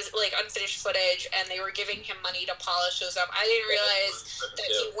material, unfinished footage, and they were giving him money to polish those up. I didn't realize that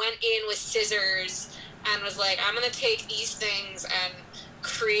he went in with scissors and was like, I'm going to take these things and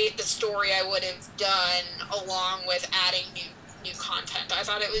recreate the story I would have done along with adding new content. I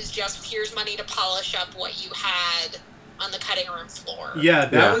thought it was just here's money to polish up what you had on the cutting room floor. Yeah,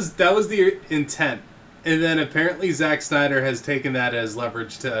 that was the intent. And then apparently Zack Snyder has taken that as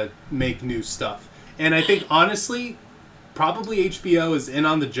leverage to make new stuff. And I think, honestly, probably HBO is in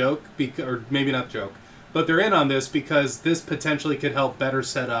on the joke, or maybe not the joke, but they're in on this because this potentially could help better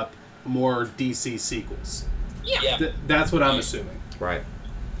set up more DC sequels. Yeah. That's what I'm assuming. Right.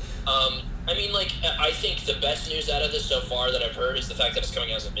 I mean, like, I think the best news out of this so far that I've heard is the fact that it's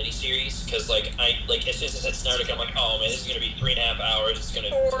coming out as a miniseries. Because, as soon as I said Snyder, I'm like, oh man, this is going to be 3.5 hours. It's going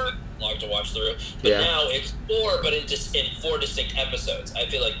to be long to watch through. But now it's 4, but in 4 distinct episodes. I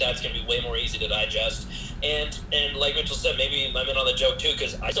feel like that's going to be way more easy to digest. And like Mitchell said, maybe I'm in on the joke too,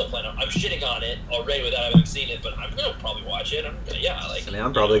 because I still plan on. I'm shitting on it already without having seen it, but I'm going to probably watch it. I'm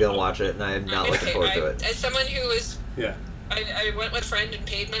probably going to watch it, and I'm not looking forward to it. As someone who was. Yeah. I went with a friend and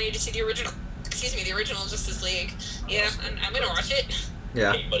paid money to see the original Justice League. Yeah, I'm gonna watch it.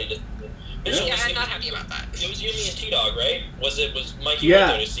 Yeah. I'm not happy about that. It was you, me, and T-Dog, right? Was Mikey went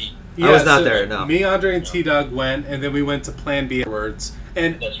there to see? Yeah, I was not there, no. Me, Andre, and T-Dog went, and then we went to Plan B afterwards.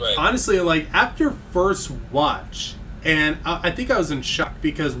 And that's right. Honestly, after first watch, and I think I was in shock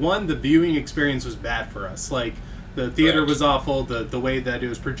because, one, the viewing experience was bad for us. The theater was awful. The way that it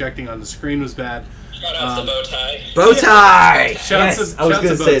was projecting on the screen was bad. Shout out to Bow Tie. Bow Tie! Yes, I was going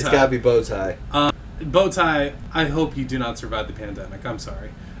to say it's got to be Bow Tie. Bow Tie, I hope you do not survive the pandemic. I'm sorry.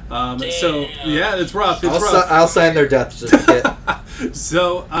 So, yeah, it's rough. I'll sign their death certificate.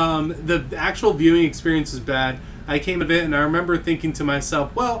 So, the actual viewing experience was bad. I came of it, and I remember thinking to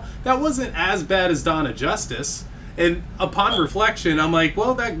myself, well, that wasn't as bad as Dawn of Justice. And upon reflection, I'm like,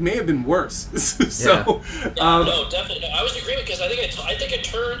 well, that may have been worse. No, definitely. No, I was in agreement because I think I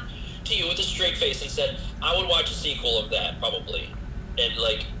turned to you with a straight face and said I would watch a sequel of that probably, and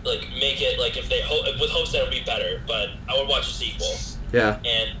make it if they with hopes that it would be better, but I would watch a sequel. Yeah.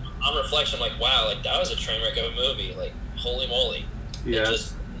 And on reflection, I'm like, wow, that was a train wreck of a movie. Holy moly. Yeah.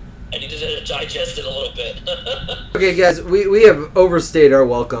 I needed to digest it a little bit. Okay, guys, we have overstayed our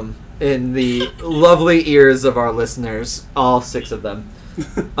welcome in the lovely ears of our listeners, all 6 of them.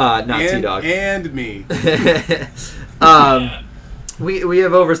 Not T-Dog. And me. We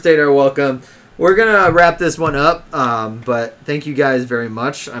have overstayed our welcome. We're going to wrap this one up, but thank you guys very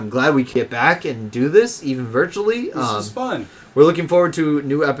much. I'm glad we get back and do this, even virtually. This is fun. We're looking forward to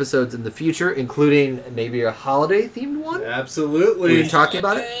new episodes in the future, including maybe a holiday-themed one. Absolutely. Were you talking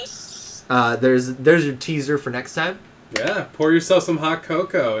about it? There's your teaser for next time. Yeah, pour yourself some hot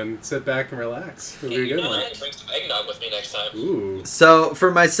cocoa and sit back and relax. It'll be a good one. Bring some eggnog with me next time. Ooh. So, for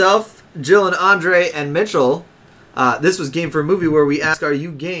myself, Jill and Andre and Mitchell, this was Game for a Movie, where we ask, are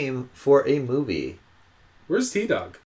you game for a movie? Where's T-Dog?